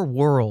bizarre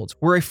worlds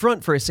were a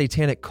front for a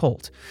satanic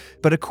cult.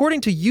 But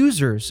according to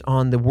users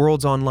on the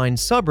Worlds Online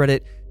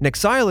subreddit,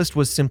 Nexilist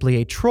was simply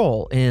a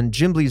troll, and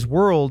Gimli's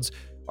worlds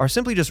are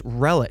simply just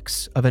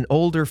relics of an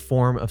older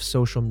form of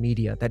social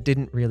media that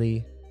didn't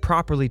really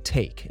properly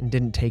take and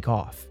didn't take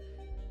off.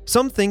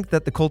 Some think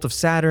that the Cult of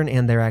Saturn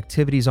and their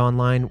activities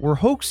online were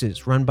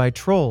hoaxes run by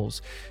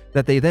trolls,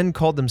 that they then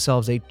called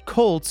themselves a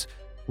cult,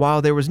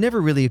 while there was never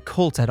really a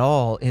cult at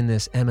all in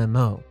this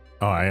MMO.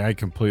 Oh, I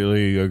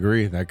completely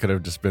agree. That could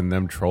have just been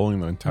them trolling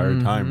the entire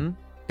time.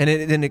 And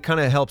it kind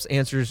of helps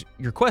answers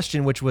your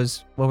question, which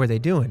was, what were they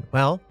doing?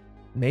 Well,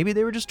 maybe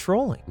they were just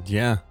trolling.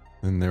 Yeah,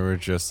 and they were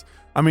just...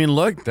 I mean,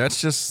 look,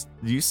 that's just...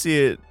 You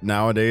see it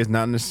nowadays,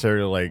 not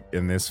necessarily like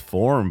in this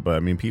form, but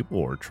I mean,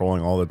 people are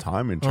trolling all the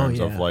time in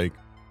terms of like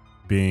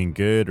being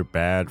good or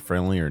bad,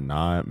 friendly or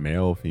not,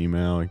 male,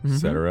 female,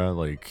 etc.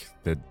 Like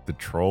the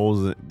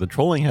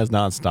trolling has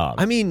not stopped.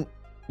 I mean,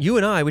 you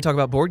and I, we talk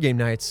about board game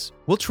nights.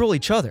 We'll troll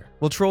each other.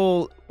 We'll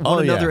troll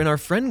one another in our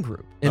friend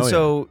group.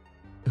 And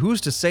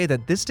who's to say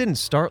that this didn't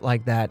start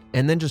like that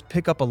and then just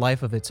pick up a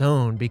life of its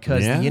own,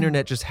 because the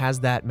internet just has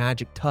that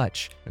magic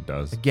touch. It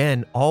does.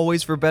 Again,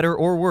 always for better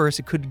or worse.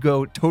 It could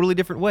go totally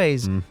different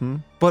ways.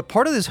 But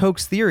part of this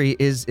hoax theory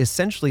is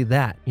essentially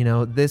that,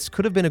 this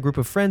could have been a group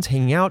of friends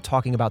hanging out,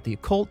 talking about the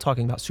occult,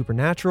 talking about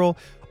supernatural,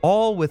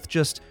 all with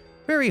just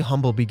very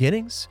humble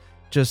beginnings,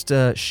 just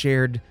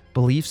shared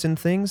beliefs in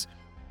things.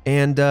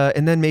 And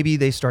then maybe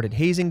they started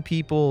hazing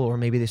people, or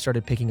maybe they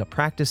started picking up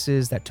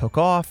practices that took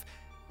off.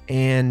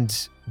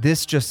 And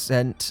this just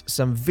sent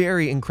some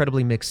very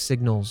incredibly mixed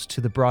signals to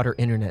the broader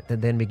internet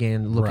that then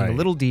began looking a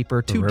little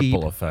deeper, too deep.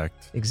 Ripple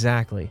effect.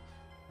 Exactly.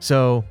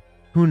 So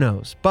who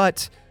knows?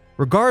 But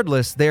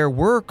regardless, there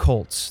were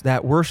cults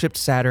that worshipped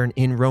Saturn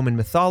in Roman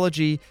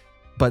mythology,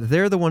 but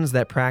they're the ones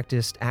that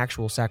practiced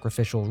actual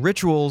sacrificial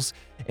rituals.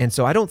 And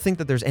so I don't think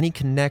that there's any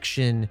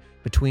connection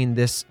between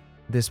this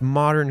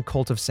modern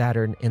cult of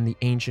Saturn and the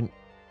ancient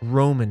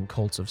Roman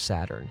cults of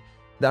Saturn.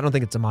 I don't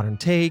think it's a modern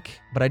take,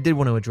 but I did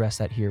want to address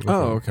that here with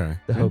the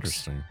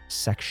hoax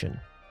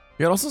section.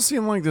 Yeah, it also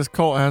seemed like this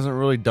cult hasn't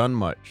really done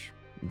much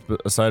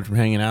aside from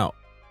hanging out.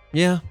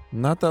 Yeah.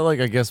 Not that,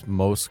 I guess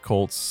most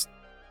cults'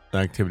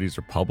 activities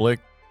are public,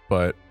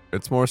 but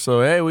it's more so,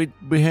 hey, we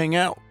hang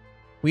out.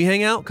 We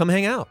hang out? Come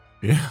hang out.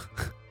 Yeah.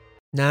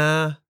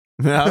 Nah.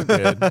 Nah, I'm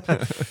good.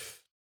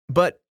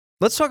 But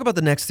let's talk about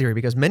the next theory,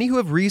 because many who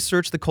have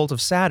researched the cult of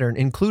Saturn,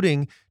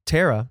 including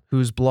Tara,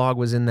 whose blog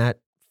was in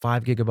that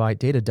 5 gigabyte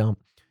data dump,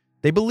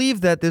 they believe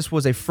that this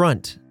was a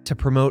front to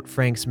promote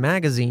Frank's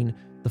magazine,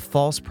 The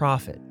False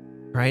Prophet,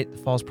 right? The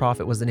False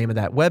Prophet was the name of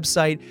that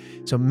website.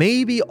 So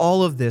maybe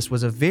all of this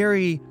was a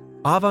very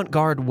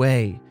avant-garde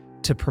way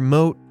to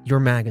promote your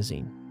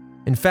magazine.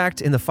 In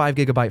fact, in the 5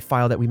 gigabyte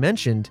file that we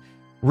mentioned,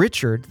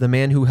 Richard, the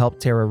man who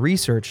helped Tara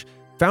research,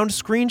 found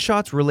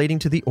screenshots relating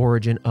to the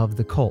origin of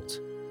the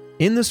cult.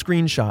 In the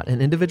screenshot,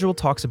 an individual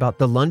talks about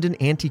the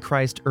London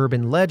Antichrist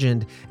urban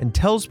legend and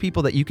tells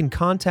people that you can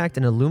contact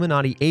an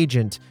Illuminati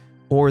agent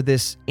or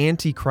this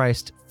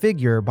Antichrist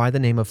figure by the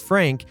name of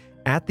Frank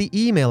at the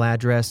email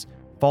address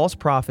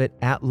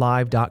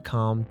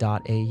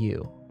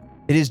falseprophet@live.com.au.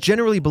 It is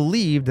generally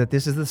believed that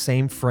this is the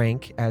same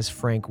Frank as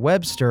Frank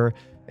Webster,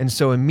 and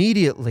so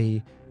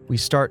immediately we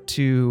start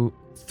to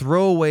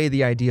throw away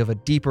the idea of a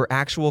deeper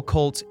actual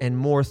cult and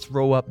more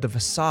throw up the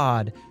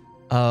facade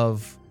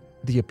of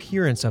the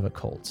appearance of a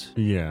cult.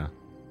 Yeah.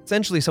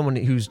 Essentially someone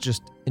who's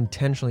just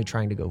intentionally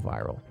trying to go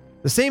viral.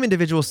 The same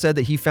individual said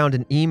that he found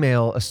an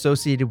email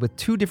associated with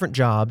 2 different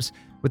jobs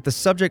with the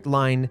subject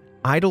line,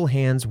 "Idle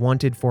hands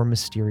wanted for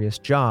mysterious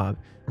job,"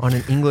 on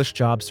an English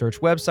job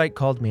search website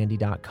called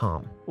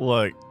Mandy.com.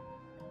 Look,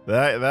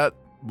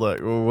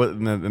 look,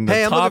 in the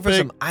hey, I'm topic, looking for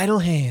some idle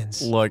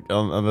hands. Look,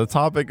 on the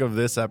topic of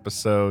this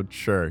episode,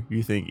 sure,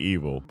 you think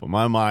evil, but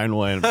my mind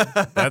went,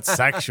 that's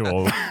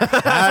sexual.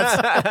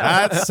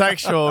 That's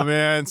sexual,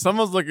 man.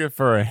 Someone's looking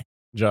for a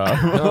job.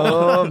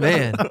 Oh,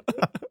 man.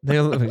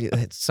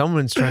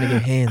 Someone's trying to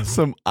get hands.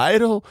 Some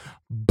idle,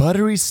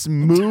 buttery,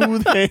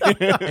 smooth hands.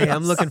 Hey,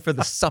 I'm looking for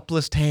the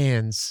supplest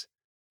hands.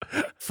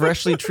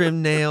 Freshly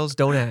trimmed nails,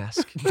 don't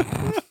ask.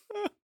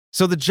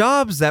 So the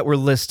jobs that were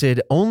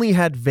listed only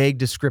had vague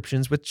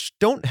descriptions, which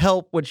don't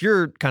help what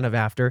you're kind of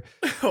after.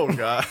 Oh,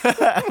 God.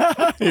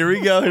 Here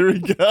we go.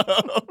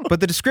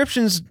 But the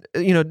descriptions,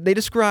 they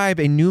describe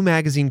a new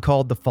magazine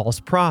called The False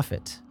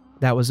Prophet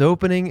that was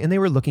opening, and they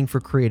were looking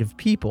for creative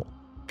people.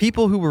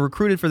 People who were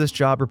recruited for this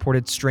job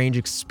reported strange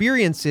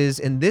experiences,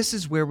 and this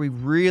is where we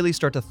really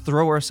start to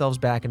throw ourselves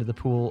back into the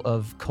pool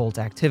of cult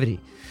activity.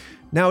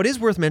 Now, it is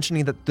worth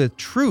mentioning that the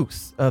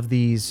truth of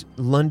these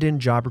London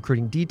job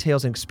recruiting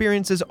details and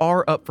experiences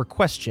are up for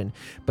question,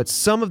 but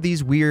some of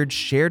these weird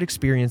shared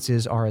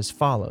experiences are as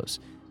follows,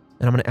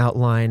 and I'm going to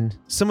outline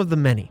some of the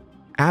many.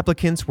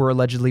 Applicants were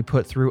allegedly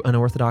put through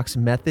unorthodox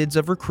methods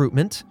of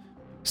recruitment.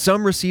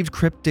 Some received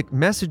cryptic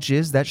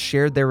messages that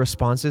shared their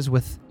responses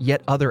with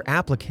yet other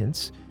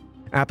applicants.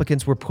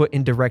 Applicants were put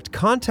in direct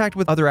contact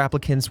with other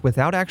applicants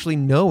without actually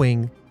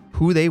knowing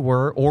who they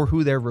were or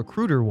who their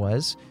recruiter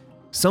was.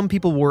 Some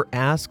people were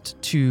asked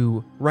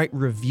to write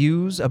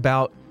reviews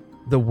about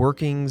the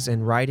workings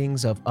and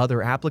writings of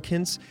other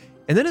applicants.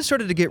 And then it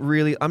started to get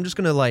really, I'm just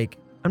going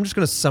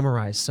to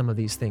summarize some of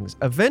these things.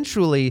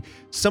 Eventually,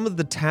 some of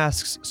the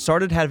tasks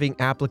started having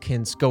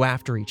applicants go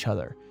after each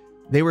other.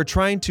 They were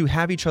trying to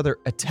have each other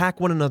attack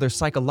one another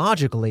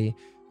psychologically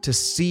to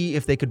see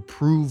if they could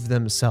prove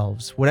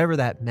themselves, whatever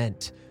that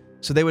meant.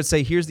 So they would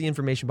say, here's the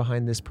information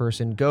behind this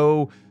person.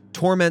 Go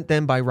torment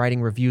them by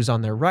writing reviews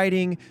on their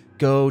writing.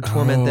 Go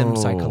torment them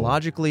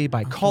psychologically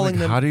by calling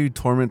them. How do you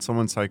torment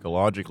someone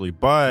psychologically?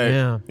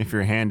 But if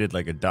you're handed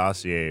like a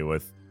dossier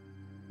with,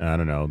 I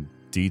don't know,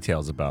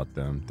 details about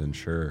them, then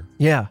sure.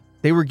 Yeah.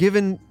 They were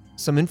given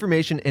some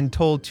information and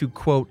told to,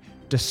 quote,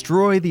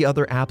 destroy the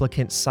other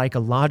applicant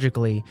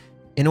psychologically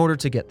in order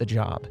to get the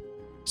job.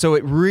 So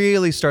it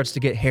really starts to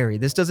get hairy.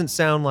 This doesn't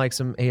sound like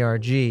some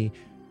ARG.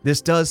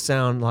 This does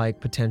sound like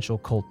potential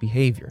cult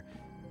behavior.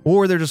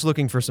 Or they're just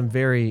looking for some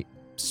very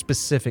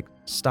specific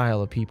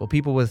style of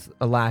people with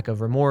a lack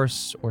of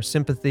remorse or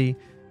sympathy.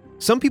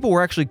 Some people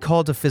were actually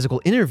called to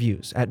physical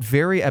interviews at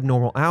very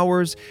abnormal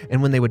hours,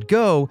 and when they would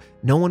go,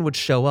 no one would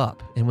show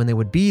up. And when they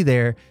would be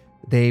there,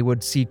 they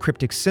would see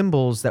cryptic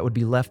symbols that would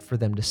be left for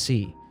them to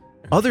see.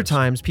 Other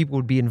times, people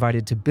would be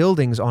invited to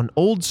buildings on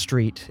Old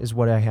Street, is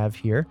what I have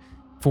here,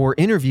 for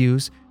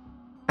interviews.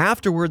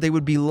 Afterward, they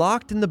would be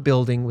locked in the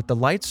building with the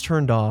lights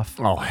turned off.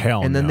 Oh,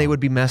 hell And then they would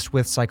be messed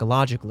with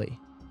psychologically.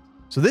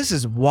 So this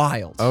is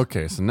wild.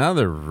 Okay, so now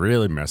they're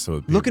really messing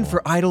with people. Looking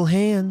for idle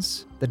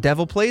hands. The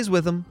devil plays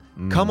with them.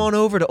 Come on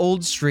over to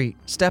Old Street.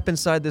 Step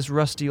inside this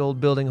rusty old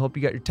building. Hope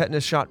you got your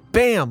tetanus shot.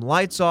 Bam!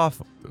 Lights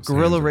off. Those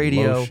Gorilla hands are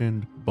radio.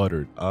 Lotioned,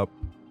 buttered up.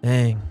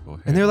 Dang. Go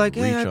ahead And they're like,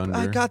 reach hey, under.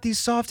 I got these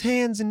soft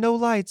hands and no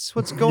lights.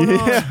 What's going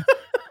on? Where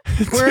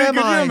Dude, am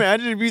could I? you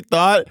imagine if you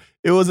thought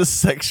it was a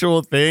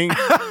sexual thing?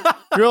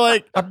 You're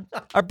like,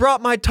 I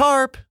brought my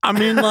tarp. I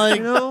mean, like,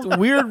 You know?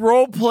 weird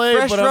role play,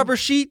 Fresh but rubber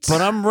sheets.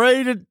 but I'm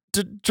ready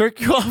to jerk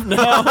you off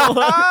now.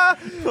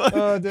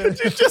 Oh, dude.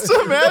 Could you just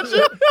imagine?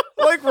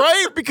 Like,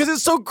 right? Because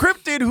it's so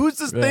cryptid. Who's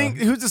this thing?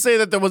 Who's to say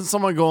that there wasn't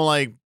someone going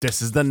like,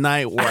 this is the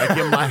night where I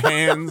get my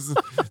hands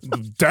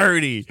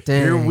dirty.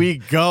 Dang. Here we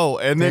go.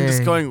 And then just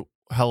Dang. going,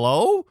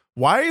 hello?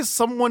 Why is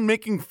someone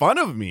making fun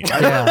of me?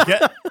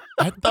 Yeah.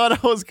 I thought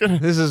I was going to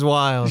This is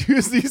wild.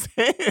 use these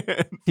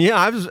hands.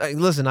 Yeah,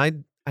 listen, I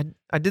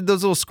did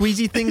those little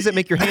squeezy things that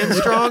make your hands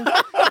strong.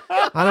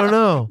 I don't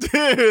know.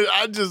 Dude,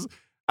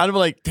 I'd be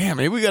like, damn,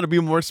 maybe we got to be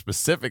more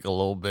specific a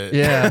little bit.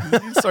 Yeah.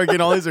 You start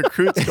getting all these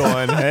recruits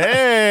going,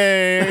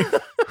 hey.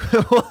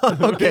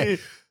 Okay.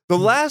 The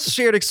last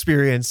shared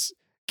experience,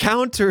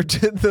 counter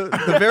to the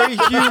very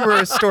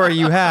humorous story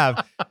you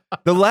have,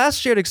 the last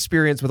shared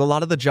experience with a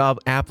lot of the job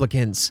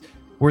applicants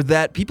were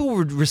that people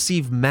would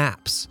receive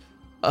maps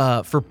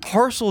for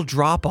parcel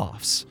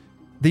drop-offs.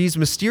 These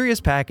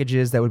mysterious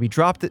packages that would be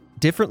dropped at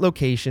different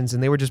locations,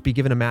 and they would just be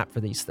given a map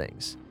for these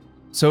things.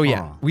 So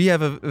yeah, we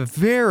have a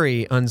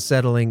very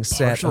unsettling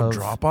set Partial of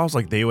drop-offs,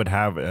 like they would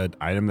have an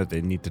item that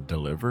they need to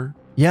deliver.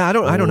 Yeah, I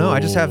don't know. I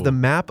just have the Oh.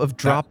 map of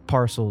drop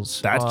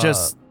parcels. That's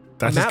just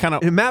kind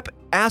of a map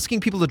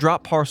asking people to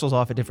drop parcels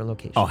off at different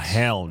locations. oh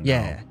hell no.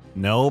 Yeah.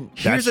 Nope.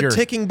 Here's a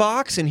ticking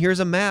box and here's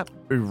a map.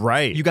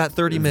 Right. You got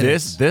 30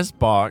 minutes. This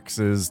box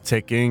is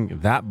ticking.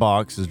 That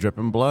box is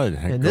dripping blood.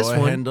 Heck, And go this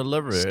ahead one, and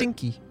deliver it.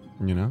 Stinky.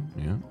 You know?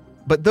 Yeah.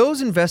 But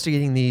those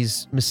investigating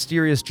these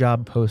mysterious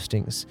job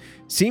postings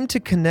seem to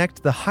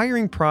connect the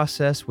hiring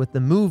process with the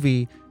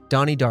movie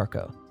Donnie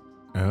Darko,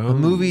 Oh. a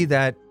movie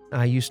that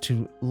I used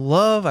to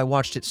love. I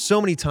watched it so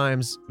many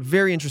times.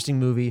 Very interesting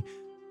movie.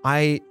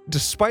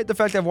 Despite the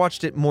fact I've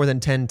watched it more than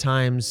 10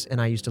 times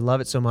and I used to love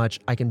it so much,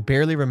 I can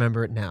barely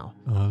remember it now.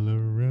 All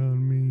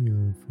around me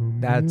are familiar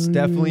That's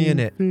definitely in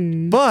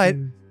it. But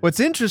what's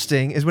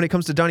interesting is when it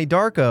comes to Donnie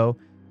Darko,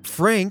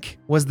 Frank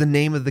was the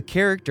name of the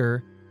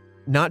character,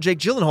 not Jake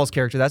Gyllenhaal's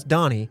character, that's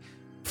Donnie.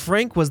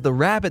 Frank was the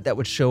rabbit that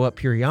would show up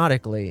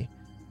periodically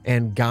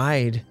and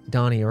guide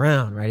Donnie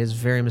around, right? It's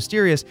very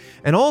mysterious.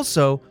 And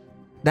also,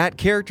 that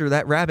character,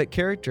 that rabbit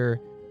character,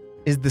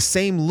 is the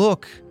same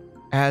look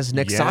as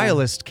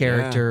Nexilist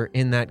character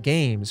in that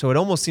game. So it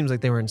almost seems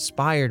like they were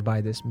inspired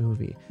by this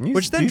movie,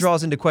 which then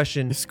draws into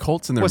question, These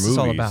cults in their what's movies.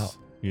 this all about?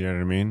 You know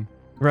what I mean?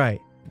 Right.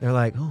 They're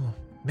like, oh,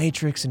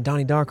 Matrix and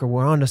Donnie Darko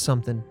were onto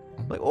something.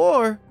 Like,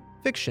 or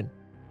fiction.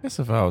 I guess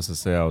if I was to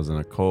say I was in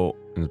a cult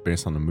and it's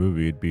based on a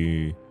movie, it'd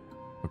be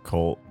a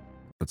cult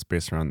that's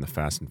based around the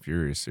Fast and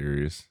Furious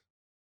series.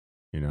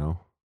 You know?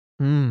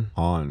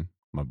 Han,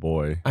 my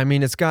boy. I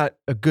mean, it's got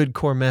a good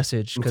core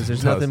message because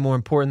there's It does. nothing more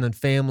important than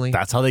family.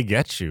 That's how they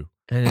get you.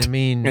 And I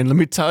mean, And let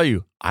me tell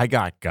you, I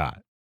got.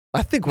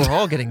 I think we're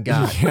all getting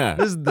got. Yeah.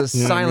 This is the You know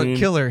what I silent mean?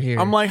 killer here.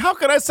 I'm like, how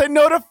can I say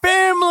no to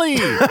family?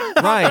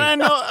 Right.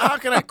 How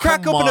can I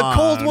Crack come open a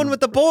cold on. one with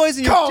the boys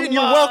and you're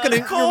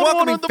welcoming Cold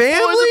one with the boys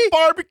family? and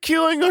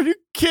barbecuing. Are you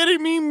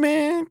kidding me,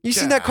 man? You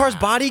seen that car's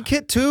body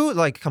kit too?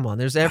 Like, come on,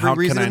 there's every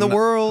reason in the How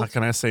world.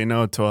 can I say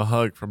no to a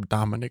hug from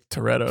Dominic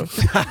Toretto?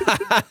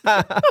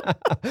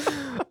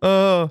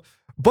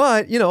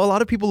 But, you know, a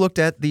lot of people looked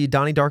at the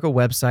Donnie Darko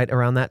website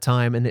around that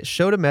time and it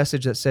showed a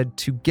message that said,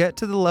 to get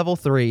to the level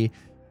 3,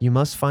 you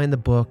must find the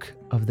book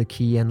of the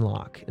key and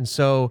lock. And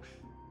so,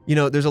 you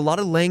know, there's a lot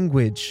of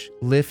language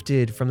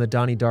lifted from the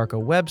Donnie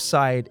Darko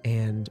website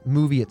and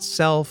movie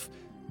itself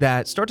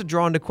that start to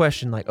draw into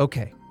question like,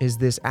 okay, is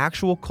this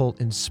actual cult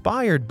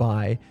inspired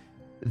by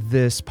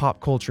this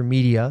pop culture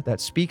media that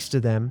speaks to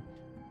them?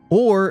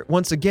 Or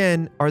once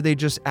again, are they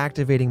just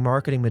activating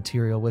marketing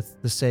material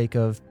with the sake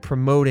of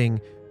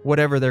promoting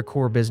whatever their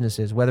core business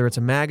is, whether it's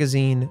a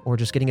magazine or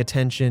just getting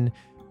attention?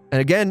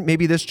 And again,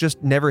 maybe this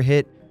just never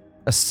hit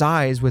a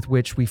size with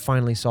which we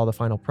finally saw the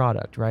final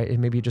product, right? And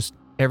maybe just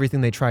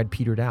everything they tried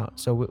petered out.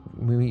 So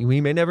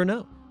we may never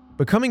know.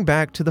 But coming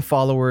back to the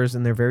followers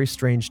and their very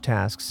strange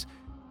tasks,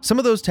 some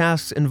of those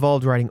tasks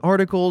involved writing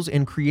articles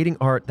and creating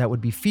art that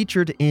would be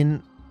featured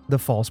in the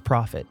false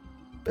prophet,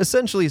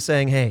 essentially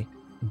saying, hey,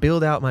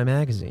 build out my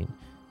magazine.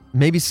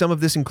 Maybe some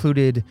of this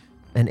included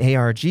an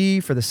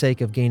ARG for the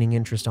sake of gaining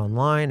interest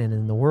online and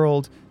in the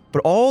world,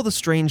 but all the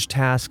strange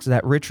tasks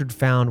that Richard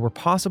found were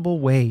possible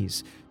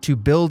ways to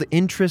build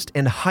interest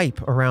and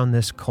hype around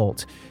this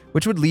cult,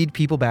 which would lead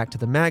people back to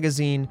the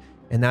magazine,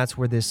 and that's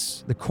where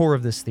the core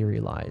of this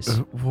theory lies.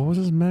 What was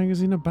this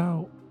magazine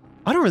about?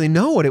 I don't really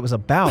know what it was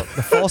about.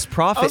 The false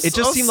prophet. It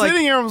just seemed like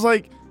sitting here, I was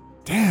like,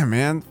 damn,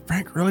 man,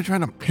 Frank really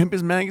trying to pimp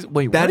his magazine?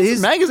 Wait, that what is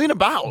this magazine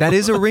about? That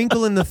is a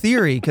wrinkle in the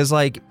theory, because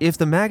like if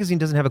the magazine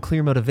doesn't have a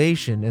clear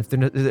motivation, if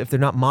they're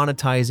not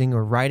monetizing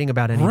or writing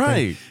about anything,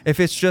 right. If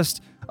it's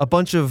just a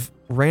bunch of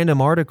random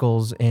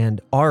articles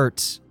and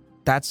art,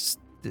 that's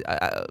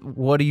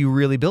what are you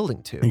really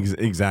building to?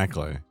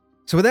 Exactly.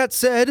 So with that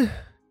said,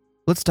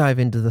 let's dive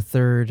into the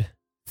third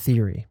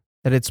theory.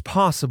 That it's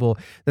possible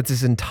that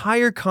this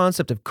entire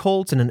concept of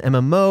cult and an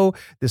MMO,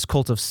 this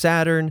cult of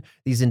Saturn,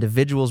 these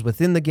individuals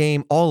within the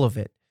game, all of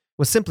it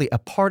was simply a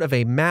part of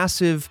a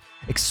massive,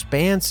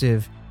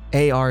 expansive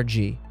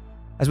ARG.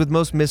 As with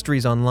most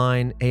mysteries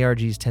online,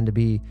 ARGs tend to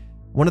be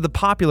one of the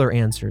popular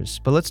answers,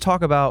 but let's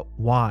talk about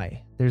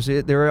why.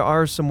 There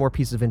are some more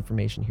pieces of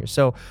information here.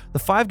 So the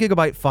 5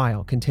 GB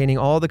file containing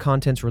all the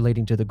contents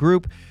relating to the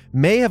group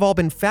may have all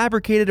been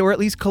fabricated or at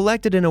least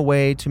collected in a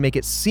way to make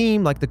it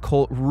seem like the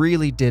cult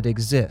really did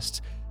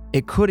exist.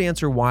 It could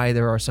answer why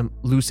there are some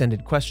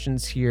loose-ended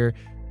questions here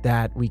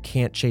that we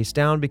can't chase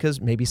down because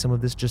maybe some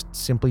of this just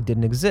simply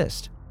didn't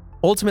exist.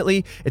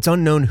 Ultimately, it's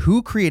unknown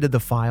who created the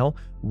file,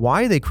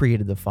 why they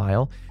created the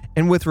file,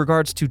 and with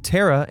regards to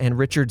Tara and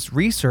Richard's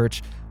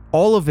research,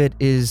 all of it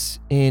is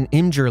in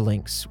Imgur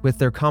links with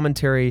their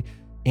commentary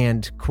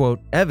and, quote,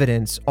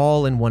 evidence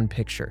all in one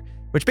picture,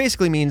 which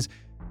basically means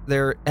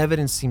their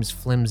evidence seems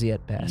flimsy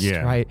at best,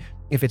 right?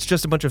 If it's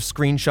just a bunch of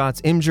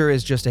screenshots, Imgur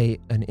is just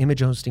an image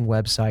hosting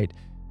website.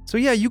 So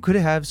yeah, you could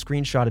have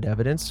screenshotted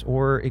evidence,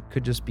 or it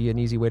could just be an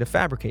easy way to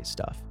fabricate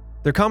stuff.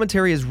 Their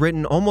commentary is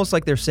written almost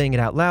like they're saying it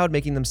out loud,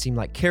 making them seem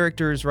like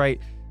characters,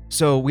 right?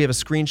 So we have a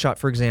screenshot,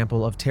 for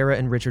example, of Tara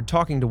and Richard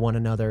talking to one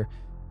another,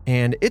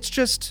 and it's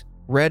just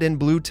red and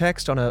blue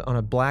text on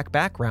a black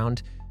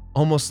background,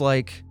 almost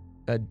like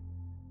a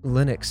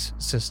Linux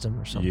system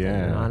or something.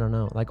 Yeah. I don't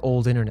know, like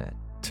old internet.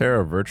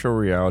 Tara, virtual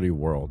reality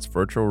worlds.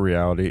 Virtual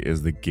reality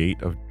is the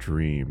gate of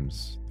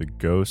dreams. The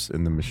ghost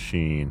in the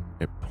machine,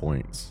 it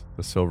points.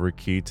 The silver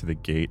key to the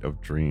gate of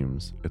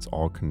dreams. It's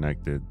all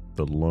connected.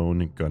 The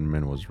lone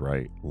gunman was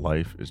right.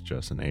 Life is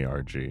just an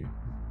ARG.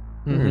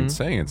 You're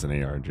saying it's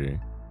an ARG.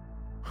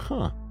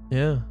 Huh.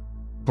 Yeah.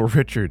 But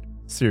Richard,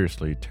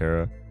 seriously,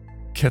 Tara,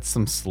 get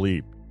some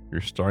sleep.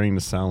 You're starting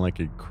to sound like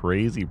a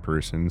crazy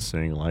person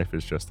saying life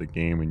is just a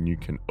game and you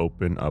can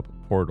open up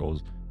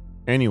portals.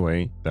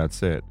 Anyway,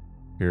 that's it.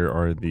 Here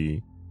are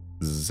the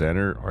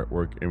Zener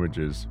artwork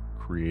images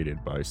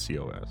created by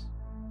COS.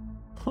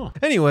 Huh.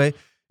 Anyway,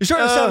 you're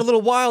starting to sound a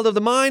little wild of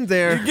the mind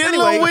there. You're getting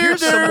anyway, a little weird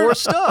here's there. some more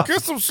stuff.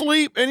 Get some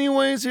sleep.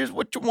 Anyways, here's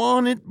what you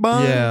wanted,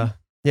 bud.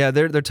 Yeah,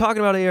 they're talking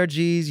about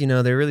ARGs. You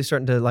know, they're really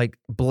starting to like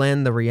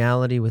blend the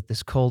reality with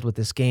this cult, with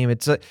this game.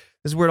 This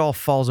is where it all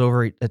falls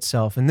over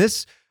itself. And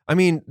this, I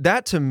mean,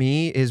 that to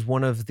me is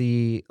one of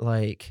the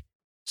like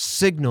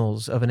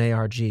signals of an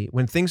ARG.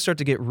 When things start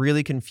to get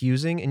really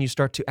confusing and you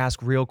start to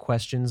ask real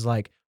questions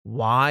like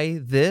why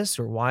this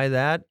or why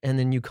that, and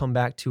then you come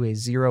back to a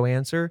zero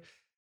answer.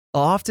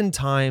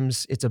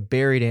 Oftentimes it's a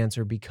buried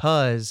answer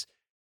because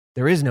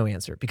there is no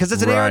answer, because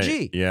it's an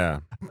ARG. Yeah.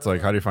 It's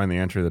like, how do you find the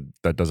answer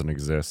that doesn't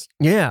exist?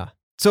 Yeah.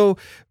 So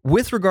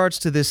with regards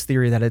to this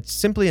theory that it's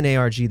simply an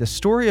ARG, the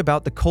story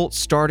about the cult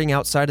starting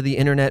outside of the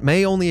internet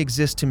may only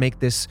exist to make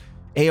this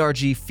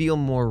ARG feel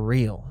more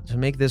real, to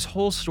make this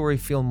whole story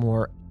feel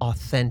more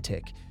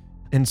authentic.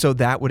 And so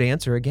that would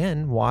answer,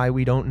 again, why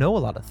we don't know a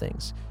lot of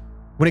things.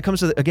 When it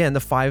comes to, again, the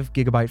 5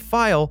 GB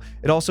file,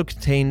 it also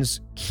contains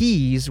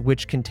keys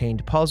which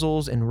contained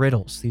puzzles and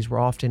riddles. These were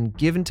often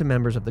given to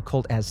members of the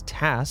cult as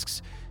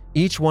tasks,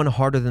 each one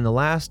harder than the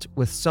last,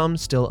 with some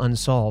still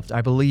unsolved.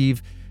 I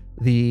believe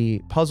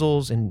the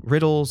puzzles and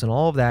riddles and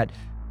all of that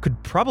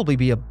could probably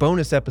be a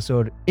bonus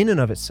episode in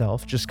and of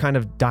itself, just kind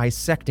of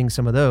dissecting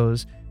some of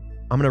those.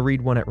 I'm going to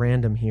read one at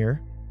random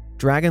here.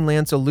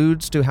 Dragonlance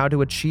alludes to how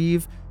to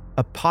achieve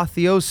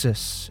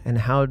apotheosis and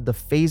how the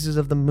phases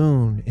of the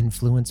moon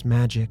influence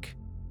magic.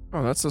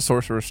 Oh, that's the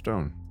Sorcerer's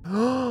Stone.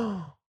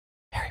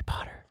 Harry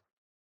Potter.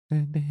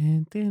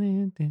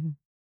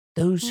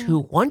 Those who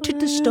wanted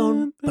the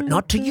stone but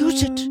not to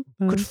use it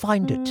could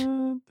find it.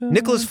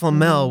 Nicholas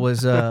Flamel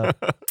was,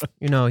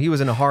 he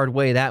was in a hard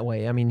way that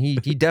way. I mean, he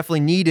definitely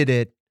needed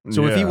it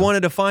So if he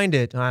wanted to find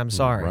it, I'm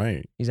sorry.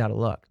 Right. He's out of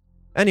luck.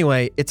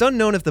 Anyway, it's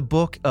unknown if the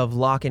Book of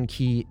Lock and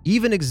Key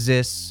even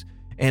exists,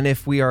 and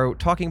if we are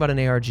talking about an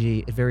ARG,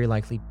 it very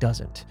likely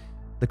doesn't.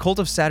 The Cult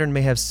of Saturn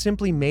may have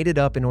simply made it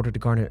up in order to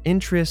garner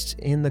interest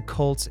in the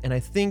cults, and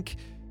I think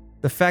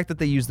the fact that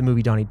they use the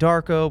movie Donnie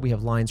Darko, we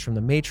have lines from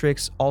The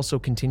Matrix, also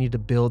continue to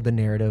build the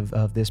narrative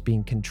of this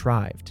being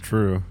contrived.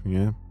 True,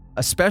 yeah.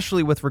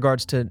 Especially with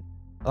regards to,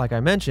 like I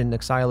mentioned,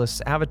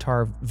 Nexilius'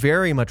 avatar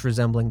very much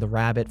resembling the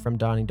rabbit from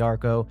Donnie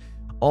Darko,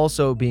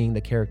 also being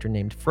the character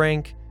named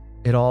Frank.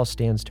 It all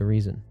stands to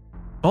reason.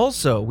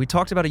 Also, we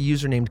talked about a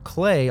user named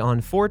Clay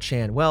on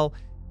 4chan. Well,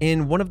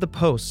 in one of the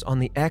posts on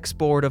the X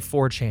board of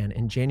 4chan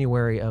in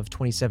January of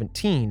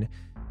 2017,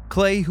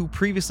 Clay, who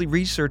previously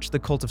researched the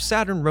Cult of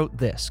Saturn, wrote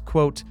this,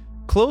 quote,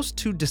 "Close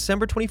to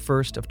December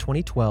 21st of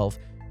 2012,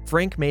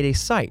 Frank made a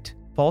site,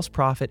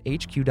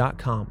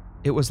 falseprophethq.com.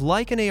 It was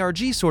like an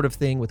ARG sort of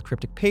thing with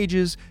cryptic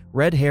pages,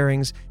 red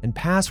herrings, and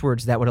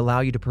passwords that would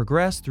allow you to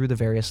progress through the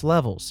various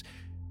levels.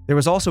 There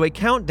was also a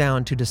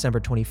countdown to December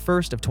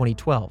 21st of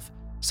 2012.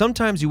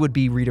 Sometimes you would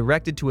be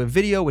redirected to a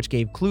video which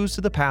gave clues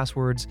to the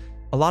passwords.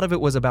 A lot of it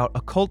was about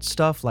occult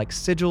stuff like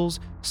sigils,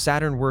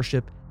 Saturn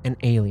worship, and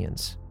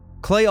aliens."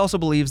 Clay also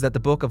believes that the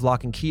Book of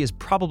Lock and Key is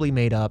probably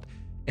made up,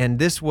 and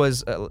this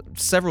was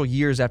several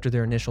years after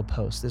their initial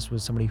post. This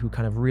was somebody who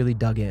kind of really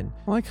dug in.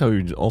 I like how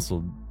you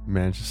also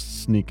managed to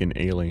sneak in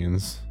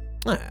aliens.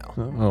 Well,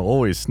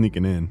 Always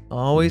sneaking in.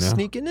 always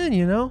sneaking in,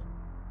 you know?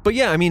 But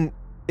yeah, I mean,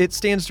 it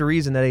stands to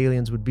reason that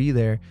aliens would be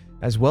there,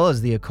 as well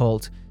as the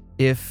occult,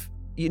 if,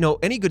 you know,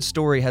 any good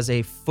story has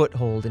a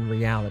foothold in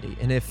reality.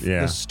 And if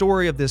the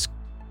story of this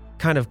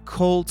kind of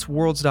cult,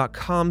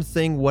 worlds.com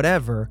thing,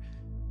 whatever,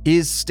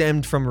 is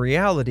stemmed from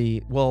reality,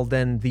 well,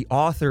 then the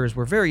authors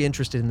were very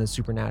interested in the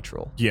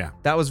supernatural. Yeah.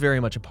 That was very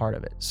much a part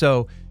of it.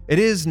 So it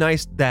is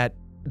nice that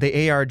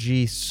the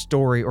ARG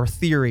story or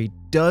theory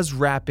does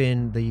wrap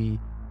in the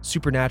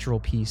supernatural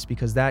piece,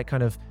 because that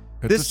kind of...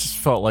 This just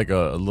felt like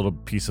a little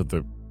piece of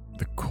the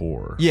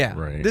core. Yeah.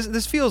 Right.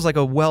 This feels like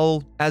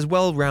as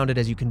well-rounded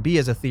as you can be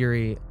as a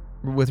theory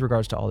with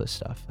regards to all this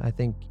stuff. I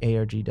think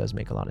ARG does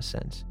make a lot of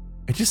sense.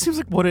 It just seems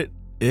like what it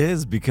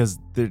is, because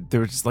there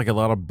was just like a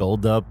lot of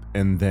buildup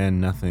and then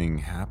nothing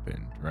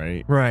happened,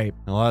 right? Right.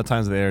 And a lot of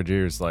times the ARG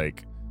is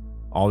like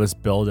all this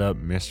buildup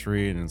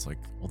mystery, and it's like,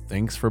 well,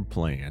 thanks for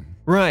playing.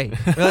 Right.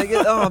 Like,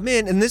 oh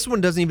man, and this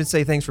one doesn't even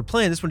say thanks for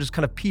playing. This one just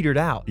kind of petered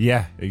out.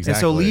 Yeah, exactly. And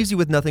so it leaves you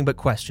with nothing but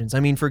questions. I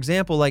mean, for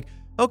example, like,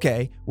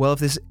 okay, well, if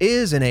this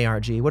is an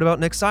ARG, what about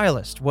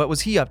Nexilius? What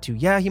was he up to?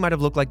 Yeah, he might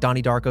have looked like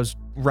Donnie Darko's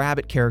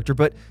rabbit character,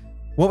 but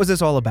what was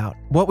this all about?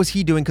 What was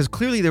he doing? Because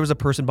clearly there was a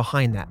person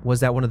behind that.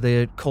 Was that one of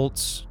the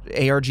cult's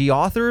ARG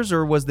authors,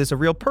 or was this a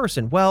real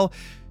person? Well,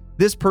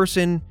 this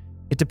person,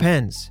 it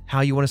depends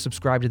how you want to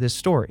subscribe to this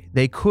story.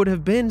 They could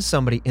have been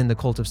somebody in the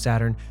Cult of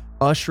Saturn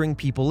ushering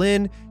people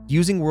in,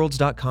 using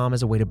worlds.com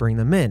as a way to bring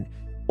them in.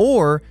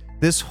 Or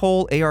this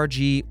whole ARG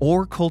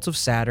or Cult of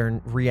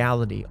Saturn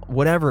reality,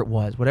 whatever it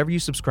was, whatever you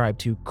subscribe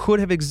to, could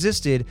have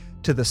existed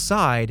to the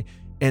side,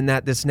 and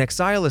that this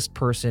Nexilius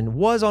person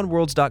was on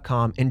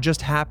worlds.com and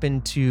just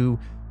happened to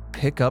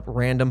pick up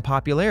random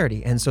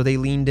popularity. And so they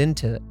leaned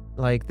into it.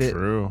 Like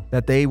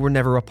that they were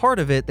never a part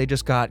of it. They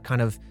just got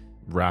kind of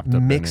wrapped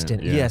up mixed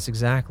in it. Yeah. Yes,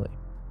 exactly.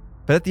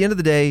 But at the end of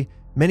the day,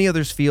 many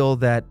others feel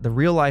that the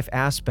real-life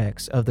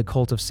aspects of the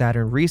Cult of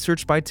Saturn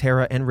researched by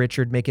Tara and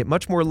Richard make it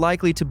much more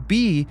likely to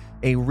be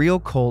a real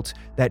cult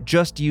that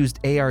just used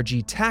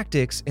ARG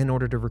tactics in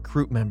order to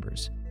recruit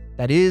members.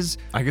 That is...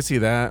 I can see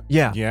that.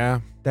 Yeah. Yeah.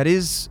 That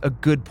is a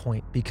good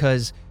point,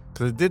 because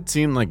it did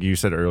seem like you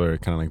said earlier,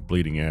 kind of like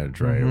bleeding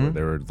edge, right? Mm-hmm. Where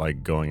they were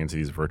like going into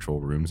these virtual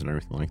rooms and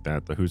everything like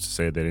that. But who's to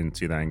say they didn't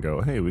see that and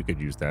go, hey, we could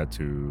use that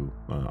to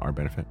our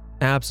benefit?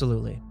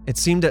 Absolutely. It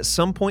seemed at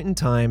some point in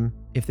time,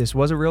 if this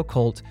was a real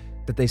cult,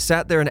 that they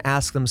sat there and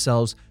asked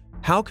themselves,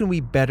 how can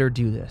we better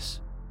do this?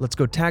 Let's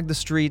go tag the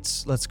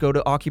streets. Let's go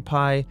to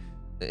Occupy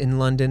in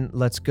London.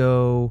 Let's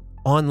go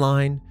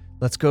online.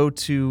 Let's go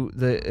to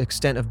the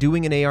extent of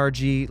doing an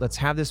ARG. Let's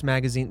have this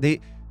magazine.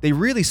 They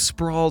really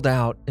sprawled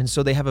out, and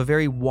so they have a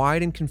very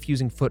wide and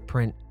confusing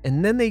footprint,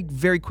 and then they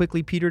very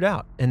quickly petered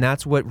out, and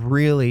that's what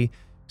really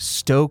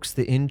stokes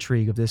the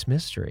intrigue of this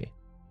mystery.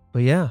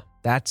 But yeah,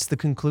 that's the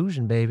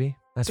conclusion, baby.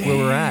 That's where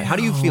we're at. How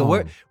do you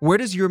feel? Where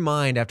does your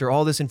mind, after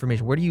all this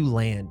information, where do you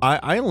land?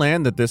 I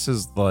land that this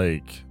is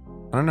like,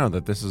 I don't know,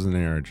 that this is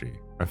an ARG.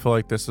 I feel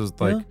like this is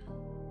like,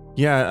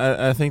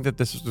 I think that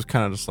this is just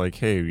kind of just like,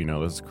 hey, you know,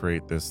 let's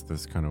create this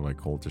kind of like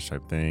cultish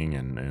type thing,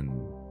 and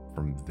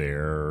from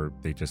there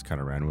they just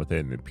kind of ran with it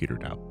and it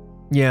petered out.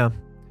 Yeah,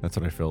 that's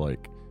what I feel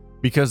like,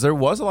 because there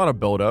was a lot of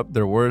buildup.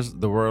 There were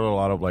a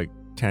lot of like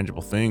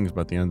tangible things,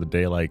 but at the end of the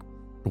day, like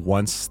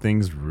once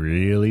things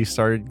really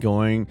started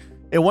going,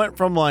 it went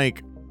from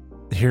like,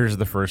 here's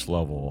the first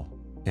level,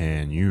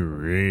 and you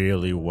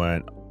really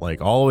went like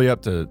all the way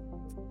up to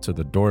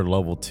the door to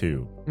level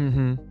 2.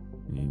 Mm-hmm.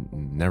 It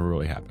never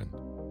really happened,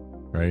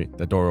 right?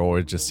 The door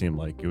always just seemed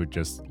like it was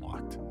just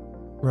locked,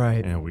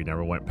 right? And we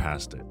never went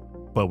past it.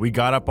 But we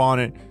got up on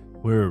it.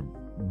 We were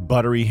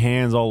buttery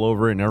hands all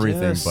over it and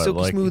everything, Yeah, but silky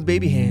like smooth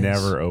baby hands.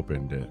 never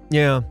opened it.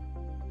 Yeah.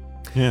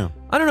 Yeah.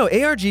 I don't know.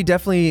 ARG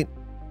definitely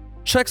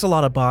checks a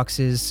lot of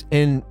boxes.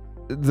 And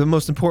the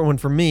most important one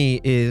for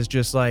me is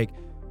just like,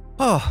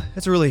 oh,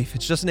 it's a relief.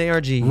 It's just an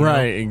ARG. you know?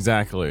 Right,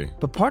 exactly.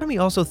 But part of me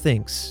also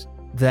thinks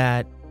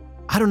that,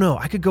 I don't know,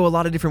 I could go a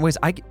lot of different ways.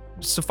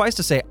 Suffice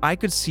to say, I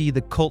could see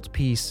the cult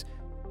piece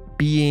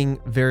being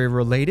very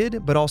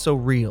related, but also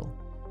real.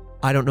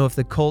 I don't know if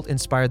the cult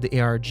inspired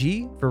the ARG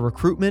for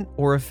recruitment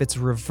or if it's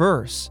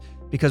reverse,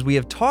 because we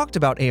have talked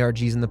about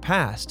ARGs in the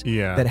past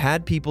that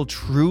had people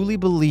truly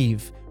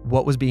believe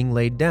what was being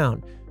laid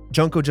down.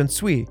 Junko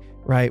Junsui,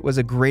 right, was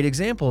a great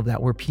example of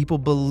that, where people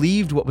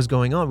believed what was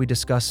going on. We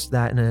discussed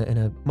that in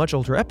a much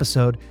older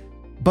episode.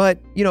 But,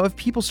 you know, if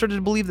people started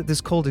to believe that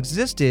this cult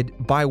existed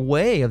by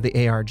way of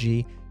the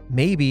ARG,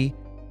 maybe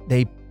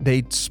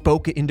they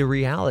spoke it into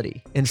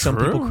reality, and some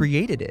people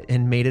created it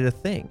and made it a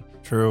thing.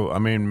 True. I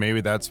mean, maybe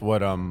that's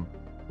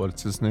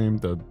what's his name?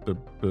 The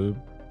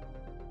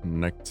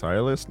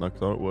Nexialist?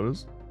 What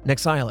is?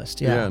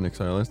 Nexialist, yeah. Yeah,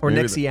 Nexialist. Or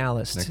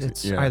Nexialist.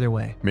 It's either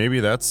way. Maybe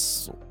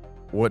that's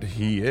what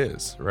he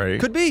is, right?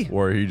 Could be.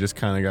 Or he just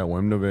kind of got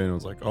wind of it and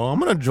was like, oh, I'm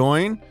going to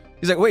join.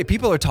 He's like, wait,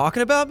 people are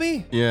talking about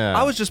me? Yeah.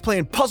 I was just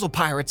playing Puzzle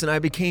Pirates and I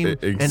became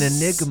an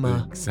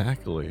enigma.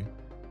 Exactly.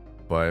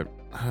 But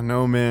I don't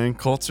know, man.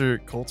 Cults are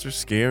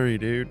scary,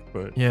 dude.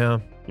 But yeah.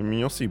 I mean,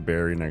 you'll see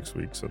Barry next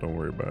week, so don't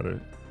worry about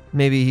it.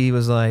 Maybe he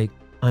was like,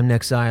 I'm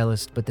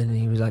Nexialist, but then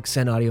he was like,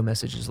 send audio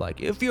messages like,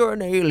 if you're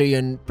an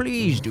alien,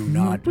 please do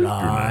not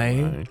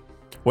lie.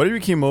 What if you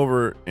came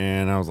over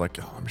and I was like,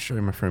 oh, let me show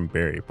you my friend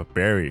Barry, but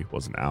Barry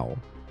was an owl.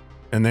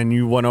 And then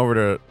you went over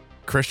to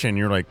Christian,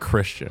 you're like,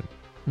 Christian.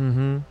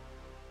 Mm-hmm.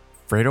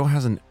 Fredo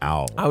has an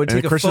owl. I would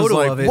take a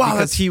photo of it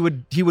because he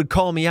would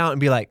call me out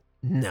and be like,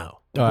 no.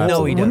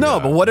 No, he doesn't.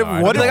 No, but what if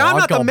like, I'm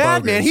not the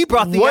madman. He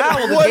brought the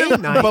owl to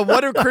game night. But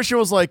what if Christian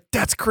was like,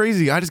 that's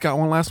crazy. I just got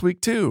one last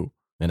week too.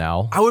 An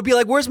owl? I would be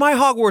like, where's my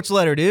Hogwarts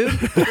letter, dude?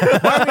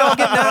 Why are we all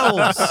getting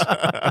owls?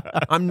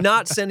 I'm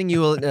not sending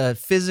you a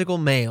physical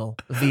mail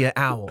via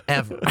owl,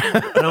 ever.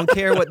 I don't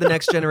care what the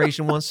next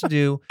generation wants to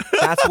do.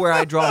 That's where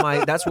I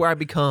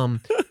become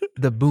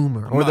the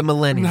boomer or the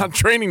millennial. I'm not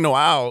training no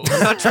owls.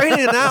 I'm not training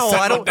an owl.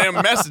 I don't damn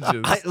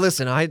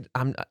messages.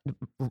 I'm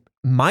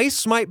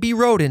mice might be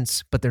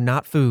rodents, but they're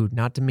not food.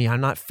 Not to me. I'm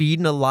not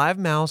feeding a live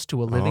mouse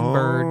to a living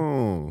bird.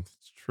 Oh,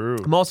 it's true.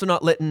 I'm also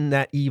not letting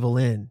that evil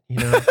in, you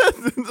know?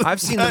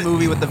 I've seen the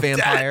movie with the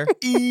vampire.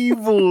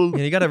 Evil.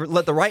 You got to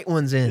let the right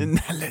ones in.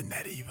 Not letting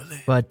that evil in.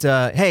 But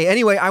hey,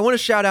 anyway, I want to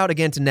shout out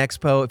again to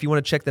Nexpo. If you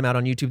want to check them out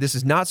on YouTube, this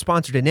is not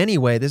sponsored in any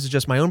way. This is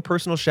just my own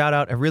personal shout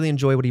out. I really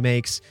enjoy what he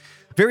makes.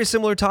 Very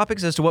similar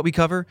topics as to what we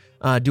cover.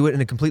 Do it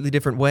in a completely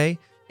different way.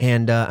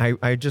 And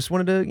I just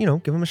wanted to,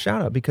 give him a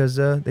shout out because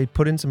they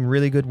put in some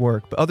really good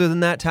work. But other than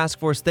that, Task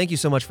Force, thank you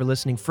so much for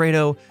listening.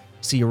 Fredo,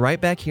 see you right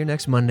back here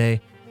next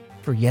Monday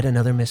for yet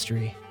another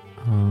mystery.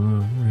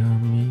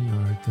 Around me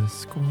are the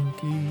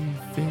squonky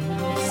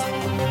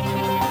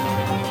fins.